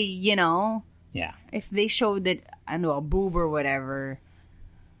if they, if they showed that, I don't know, a boob or whatever.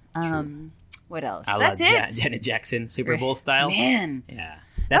 What else? That's it. Janet Jackson, Super Bowl style. Man. Yeah.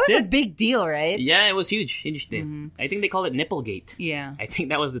 That was a big deal, right? Yeah, it was huge. Huge thing. I think they call it Nipplegate. Yeah. I think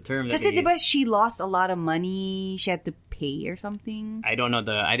that was the term. Kasi diba she lost a lot of money. She had to pay or something. I don't know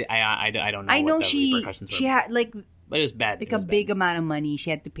I don't know. I know what the repercussions she were. had like. But it was bad. Like a big amount of money she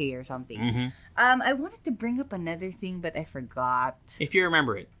had to pay or something. I wanted to bring up another thing, but I forgot. If you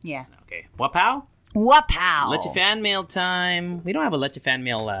remember it. Yeah. Okay. Wapow? Wapow! Let Your Fan Mail time. We don't have a Let Your Fan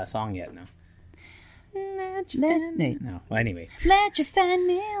Mail song yet, no? No. Well, anyway. Let your fan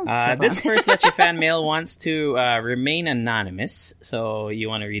mail. This first Let Your Fan Mail wants to remain anonymous. So you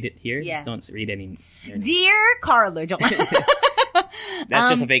want to read it here? Yeah. Just don't read any. Dear Carlo. That's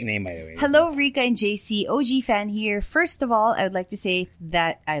just a fake name, by the way. Hello, Rika and JC. OG fan here. First of all, I would like to say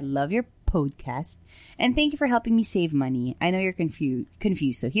that I love your podcast. And thank you for helping me save money. I know you're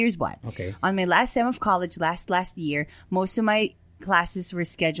confused, so here's why. Okay. On my last sem of college last year, most of my classes were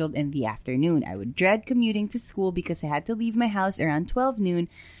scheduled in the afternoon. I would dread commuting to school because I had to leave my house around 12 noon,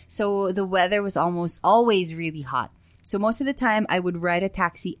 so the weather was almost always really hot. So most of the time, I would ride a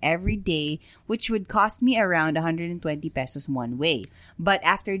taxi every day, which would cost me around 120 pesos one way. But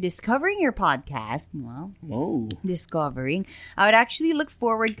after discovering your podcast, I would actually look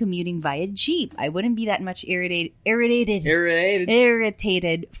forward commuting via Jeep. I wouldn't be that much irritated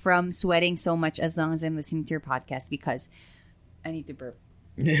from sweating so much as long as I'm listening to your podcast because I need to burp.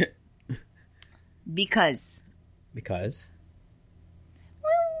 Because.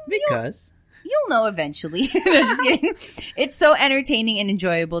 You'll know eventually. No, just kidding. It's so entertaining and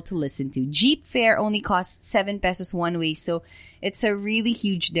enjoyable to listen to. Jeep fare only costs 7 pesos one way, so it's a really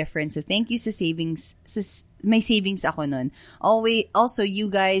huge difference. So thank you sa savings. May savings ako nun. Also, you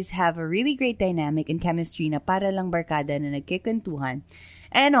guys have a really great dynamic and chemistry na para lang barkada na nagkikuntuhan.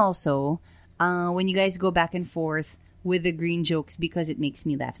 And also, when you guys go back and forth with the green jokes because it makes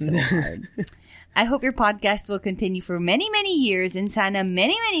me laugh so hard. I hope your podcast will continue for many, many years and sana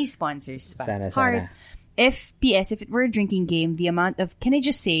many, many sponsors. Sana. If it were a drinking game, the amount of, can I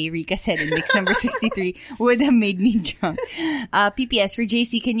just say, Rika said in mix number 63 would have made me drunk. PPS, for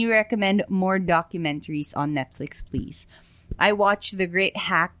JC, can you recommend more documentaries on Netflix, please? I watched The Great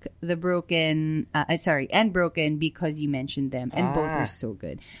Hack, and Broken because you mentioned them, and both were so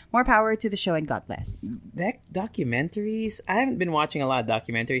good. More power to the show and God bless. Documentaries? I haven't been watching a lot of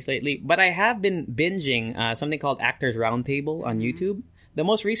documentaries lately, but I have been binging something called Actors Roundtable on YouTube. The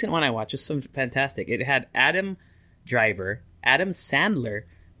most recent one I watched was fantastic. It had Adam Driver, Adam Sandler,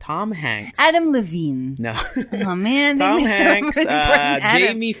 Tom Hanks. Adam Levine. No. Oh, man. Tom Hanks,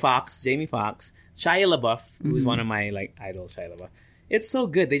 Jamie Foxx, Shia LaBeouf, who's one of my idols, Shia LaBeouf. It's so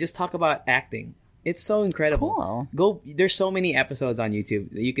good. They just talk about acting. It's so incredible. Cool. There's so many episodes on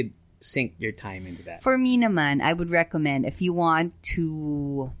YouTube that you could sink your time into that. For me naman, I would recommend if you like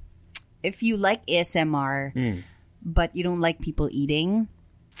ASMR, but you don't like people eating,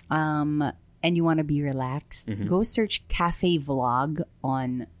 and you want to be relaxed, go search Cafe Vlog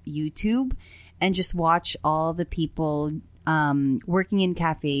on YouTube and just watch all the people working in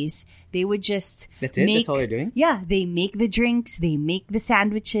cafes. They would just That's all they're doing? Yeah, they make the drinks, they make the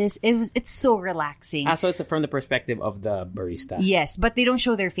sandwiches. It's so relaxing. So it's from the perspective of the barista. Yes, but they don't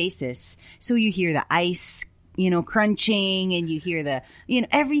show their faces. So you hear the ice, crunching, and you hear the,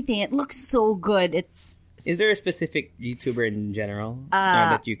 everything. It looks so good. Is there a specific YouTuber in general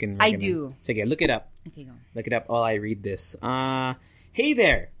that you can recommend? I do. So, okay, look it up. Okay, go. Look it up while I read this. Hey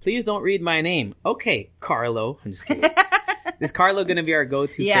there. Please don't read my name. Okay, Carlo. I'm just kidding. Is Carlo going to be our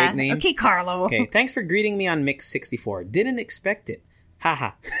go-to fake name? Okay, Carlo. Okay, thanks for greeting me on Mix 64. Didn't expect it.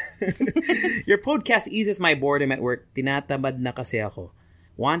 Haha. Your podcast eases my boredom at work. Tinatamad na kasi ako.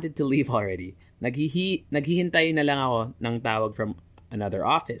 Wanted to leave already. Naghihintay na lang ako ng tawag from another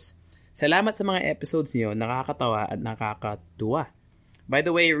office. Salamat sa mga episodes niyo. Nakakatawa at nakakatuwa. By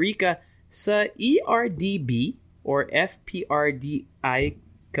the way, Rika, sa ERDB or FPRDI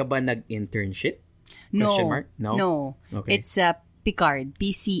ka ba nag-internship? No. No? Okay. It's Picard.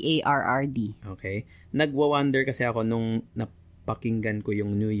 PCARRD. Okay. Nagwa-wonder kasi ako nung napakinggan ko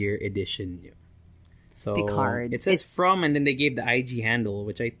yung New Year edition niyo. So, Picard. It says from, and then they gave the IG handle,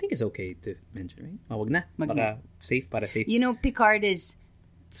 which I think is okay to mention, right? Wag na. Baka safe para safe. Picard is...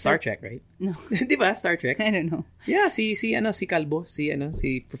 Star Trek, right? No. Diba? Star Trek? I don't know. Yeah, si Calbo,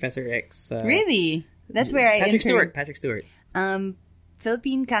 si Professor X. Really? That's where I interned. Patrick Stewart.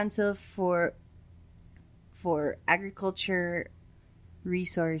 Philippine Council for Agriculture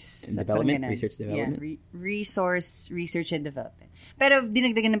Resource development, parang ganun. research development. Yeah, research and development. Pero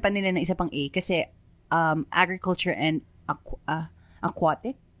dinagdagan pa nila ng isa pang A kasi agriculture and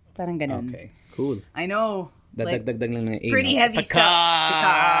aquatic. Parang ganun. Okay, cool. I know. Dagdag lang ng A. Pretty no? heavy stuff.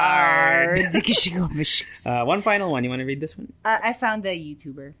 Picard. One final one. You want to read this one? I found the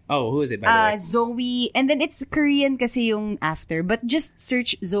YouTuber. Oh, who is it, by the way? Zoe. And then it's Korean kasi yung after. But just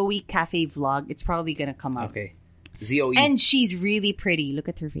search Zoe Cafe Vlog. It's probably gonna come up. Okay. ZOE. And she's really pretty. Look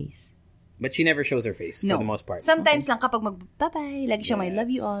at her face. But she never shows her face for the most part. Sometimes lang kapag bye-bye. Lagi siya may love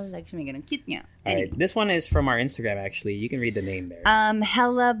you all. Lagi siya may ganun. Cute niya. Anyway. Right. This one is from our Instagram, actually. You can read the name there.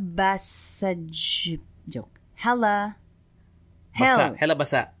 Hella Basaj... Joke. Hella Basa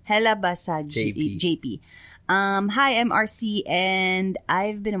JP. Hi, I'm RC, and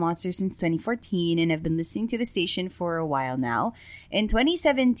I've been a monster since 2014, and I've been listening to the station for a while now. In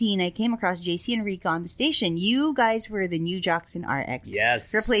 2017, I came across JC and Rika on the station. You guys were the new jocks in RX.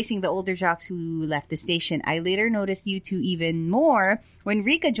 Yes. Replacing the older jocks who left the station. I later noticed you two even more when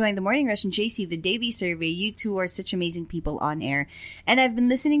Rika joined the Morning Rush and JC, the Daily Survey. You two are such amazing people on air. And I've been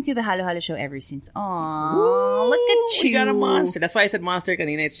listening to the Halo Halo show ever since. Aww, look at you. We got a monster. That's why I said monster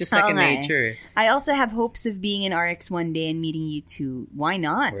kanina. It's just second nature. I also have hopes of being in RX one day and meeting you two. Why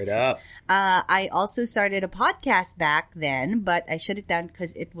not? Word up. I also started a podcast back then, but I shut it down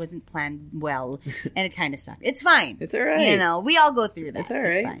because it wasn't planned well, and it kind of sucked. It's fine. It's all right. You know, we all go through that. It's all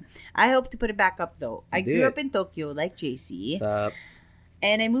right. It's fine. I hope to put it back up, though. I grew up in Tokyo, like JC. What's up?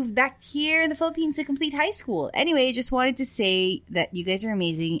 And I moved back here in the Philippines to complete high school. Anyway, just wanted to say that you guys are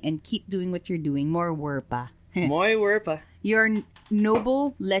amazing and keep doing what you're doing. More werpa. Moy werpa. Your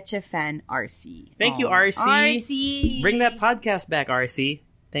noble Leche fan, RC. Thank you, RC. RC. Bring that podcast back, RC.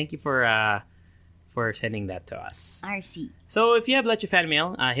 Thank you for sending that to us. RC. So if you have Leche fan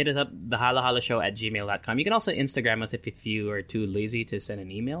mail, hit us up, thehalahalashow@gmail.com. You can also Instagram us if you are too lazy to send an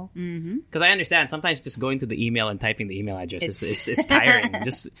email. Because I understand sometimes just going to the email and typing the email address it's tiring.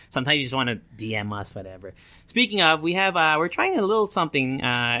 Sometimes you just want to DM us, whatever. Speaking of, we're trying a little something.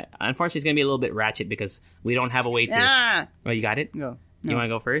 Unfortunately, it's going to be a little bit ratchet because we don't have a way to. Oh, you got it? Go. No. You want to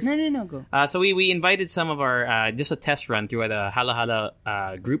go first? No, go. So we invited some of our, just a test run through the Hala Hala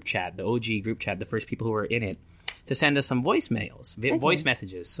group chat, the OG group chat, the first people who were in it, to send us some voicemails, voice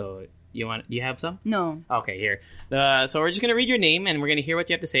messages. So you have some? No. Okay, here. So we're just going to read your name and we're going to hear what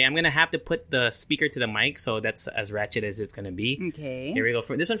you have to say. I'm going to have to put the speaker to the mic, so that's as ratchet as it's going to be. Okay. Here we go.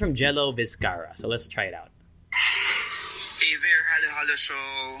 This one from Jello Vizcara. So let's try it out. Hey there, Halo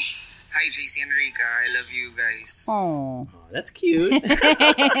Show. Hi, JC and Rika. I love you guys. Oh, that's cute. This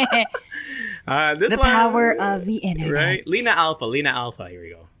the one, power of the internet. Right? Lina Alpha. Here we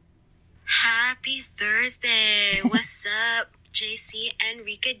go. Happy Thursday. What's up, JC and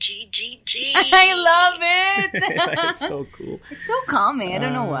Rika GGG? I love it. It's so cool. It's so calming. I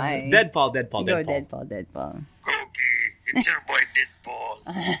don't know why. Deadfall. Go Deadfall. Cookie, it's your boy Deadpool.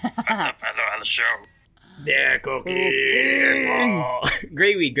 What's up, Halo Show? There, Cookie. Oh.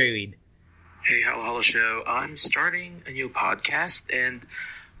 Greyweed. Hey, Halo Show. I'm starting a new podcast and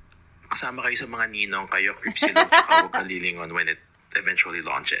kasama kayo sa mga ninong kayo, Cripsilog, tsaka huwag kalilingon when it eventually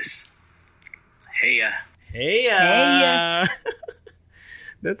launches. Hey ya.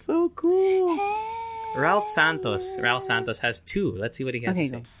 That's so cool. Ralph Santos has two. Let's see what he has to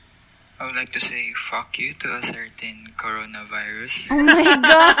say. I would like to say fuck you to a certain coronavirus. Oh my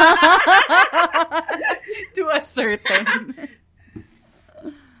God. To a certain.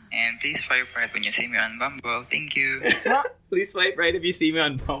 And please swipe right when you see me on Bumble. Thank you. Please swipe right if you see me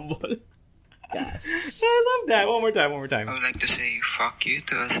on Bumble. Gosh. I love that. One more time. I would like to say fuck you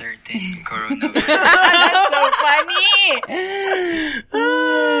to a certain coronavirus. That's so funny.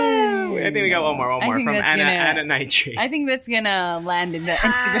 I think we got one more from Anna Nitrate. I think that's gonna land in the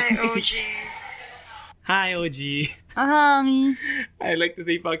Instagram. Hi, OG. Hi, OG. I'd like to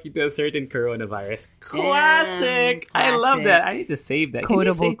say fuck you to a certain coronavirus. Classic! Yeah, I love classic. that. I need to save that.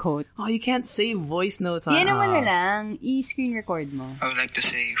 Quotable quote. Oh, you can't save voice notes on... Yan naman na lang. I-screen record mo. I would like to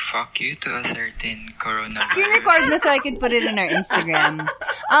say fuck you to a certain coronavirus. Screen record mo so I could put it in our Instagram.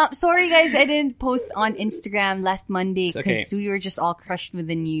 Sorry guys, I didn't post on Instagram last Monday because we were just all crushed with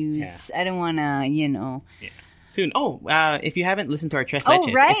the news. Yeah. I don't wanna, Yeah. Soon. If you haven't listened to our Tres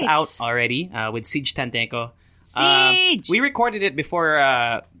Leches, it's out already with Siege Tantenko. Siege! We recorded it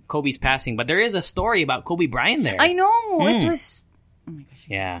before Kobe's passing, but there is a story about Kobe Bryant there. I know. It was... Oh my gosh.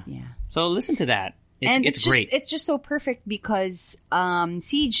 Yeah. So listen to that. It's great. It's just so perfect because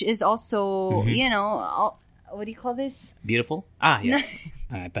Siege is also, what do you call this? Beautiful? Yes.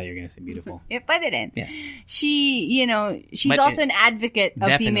 I thought you were going to say beautiful. Yeah, pwede rin. Yes. She's also an advocate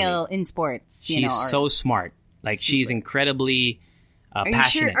of female in sports. She's so smart. She's incredibly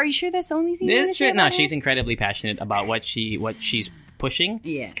passionate. Are you sure that's the only thing? This is true. No, she's incredibly passionate about what she's pushing.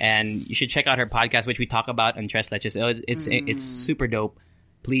 Yes. And you should check out her podcast, which we talk about on Tres Leches. It's super dope.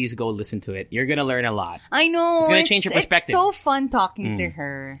 Please go listen to it. You're gonna learn a lot. I know. It's gonna change your perspective. It's so fun talking to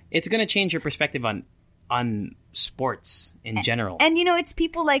her. It's gonna change your perspective on sports in general. And it's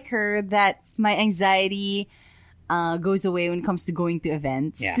people like her that my anxiety goes away when it comes to going to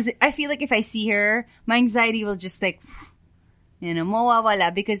events. Because I feel like if I see her, my anxiety will just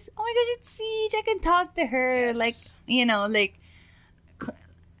mawawala because, oh my gosh, it's Siege. I can talk to her. Yes.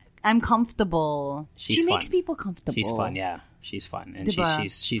 I'm comfortable. She makes people comfortable. She's fun, yeah. She's fun. And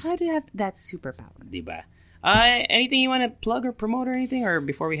diba? she's How do you have that superpower? Diba? Anything you want to plug or promote or anything, or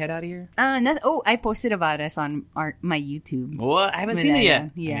before we head out of here? I posted about us on my YouTube. Well, I haven't seen it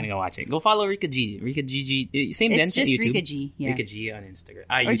yet. Yeah. I'm gonna go watch it. Go follow Rika G. Rika GG. Same It's just YouTube. Rika G. Yeah. Rika G on Instagram.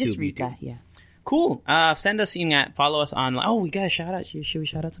 Or YouTube, just Rika. YouTube. Yeah. Cool. Send us follow us on. Oh, we got a shout out. Should we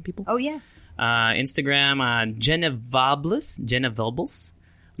shout out some people? Oh yeah. Instagram, Genevables,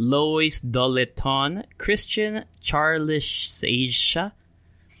 Lois Doleton, Christian Charlisha.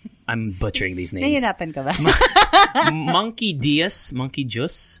 I'm butchering these names. Nahihirapan ka ba? Monkey Diaz, Monkey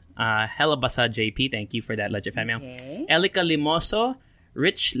Juice, Helabasa JP, thank you for that, Leche Family. Okay. Elika Limoso,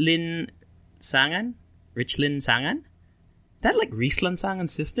 Richlyn Sangan? That like Rislan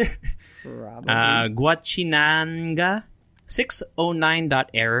Sangan's sister? Probably. Guachinanga,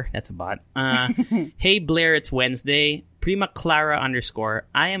 609.error, that's a bot. Hey Blair, it's Wednesday. Prima Clara _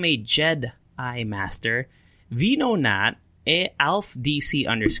 I am a Jedi Master. Vino Nat, Alf DC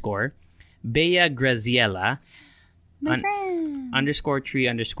 _ Bea Graziella, My friend.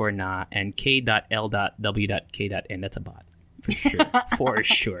 _3 _na, and K.L.W.K.N. That's a bot. For sure. For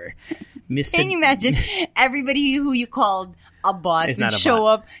sure. Can you imagine everybody who you called a bot It's would not a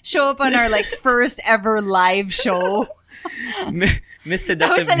show up on our first ever live show? Miss Tapos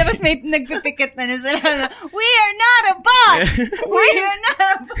Seductive. sa labas may nagpipikit na sila. We are not a bot! We are not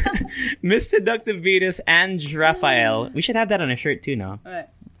a bot! Miss Seductive Venus and Raphael. We should have that on a shirt too, no?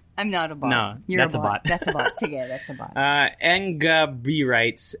 I'm not a bot. No, You're that's a bot. That's a bot. Sige, that's a bot. Enga B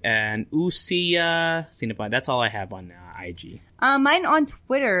writes and Usia. Sino pa? That's all I have on IG. Mine on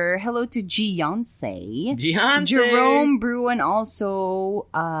Twitter. Hello to Giance. Giance. Jerome Bruin also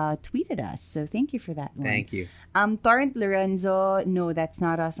tweeted us, so thank you for that one. Thank you. Torrent Lorenzo. No, that's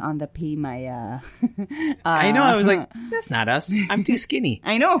not us on the Pay My. I know. I was like, that's not us. I'm too skinny.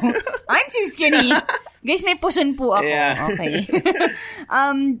 I know. I'm too skinny. Guys, may puson po ako. Yeah. Okay.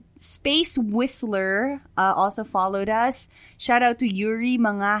 Space Whistler also followed us. Shout out to Yuri,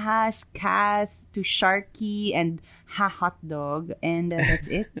 Mangahas, Kath, to Sharky, and Ha Hot Dog. And that's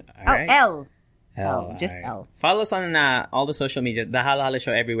it. Right. L. Just right. L. Follow us on all the social media. The Hala Hala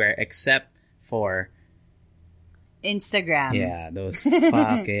Show everywhere except for Instagram. Yeah, those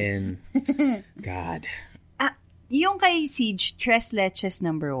fucking God. Yung kay Siege, Tres Leches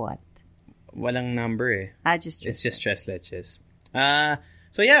number what? Walang number eh. Just it's just Tres Leches.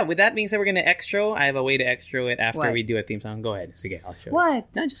 So yeah, with that being said, we're gonna extro. I have a way to extro it after What? we do a theme song. Go ahead. Sige, I'll show What?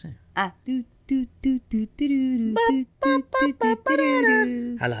 you. No, just saying. Do do do do do do do do do do.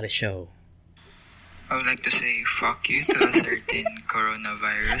 Hala Hala Show. I would like to say fuck you to a certain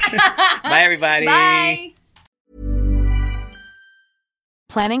coronavirus. Bye everybody. Bye.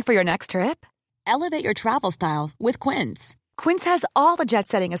 Planning for your next trip? Elevate your travel style with Quince. Quince has all the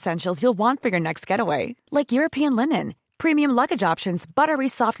jet-setting essentials you'll want for your next getaway, like European linen, premium luggage options, buttery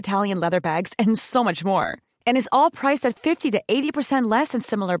soft Italian leather bags, and so much more. And is all priced at 50 to 80% less than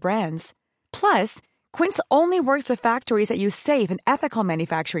similar brands. Plus, Quince only works with factories that use safe and ethical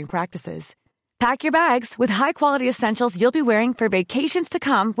manufacturing practices. Pack your bags with high-quality essentials you'll be wearing for vacations to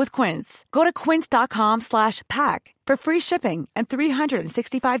come with Quince. Go to quince.com/pack for free shipping and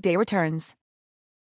 365-day returns.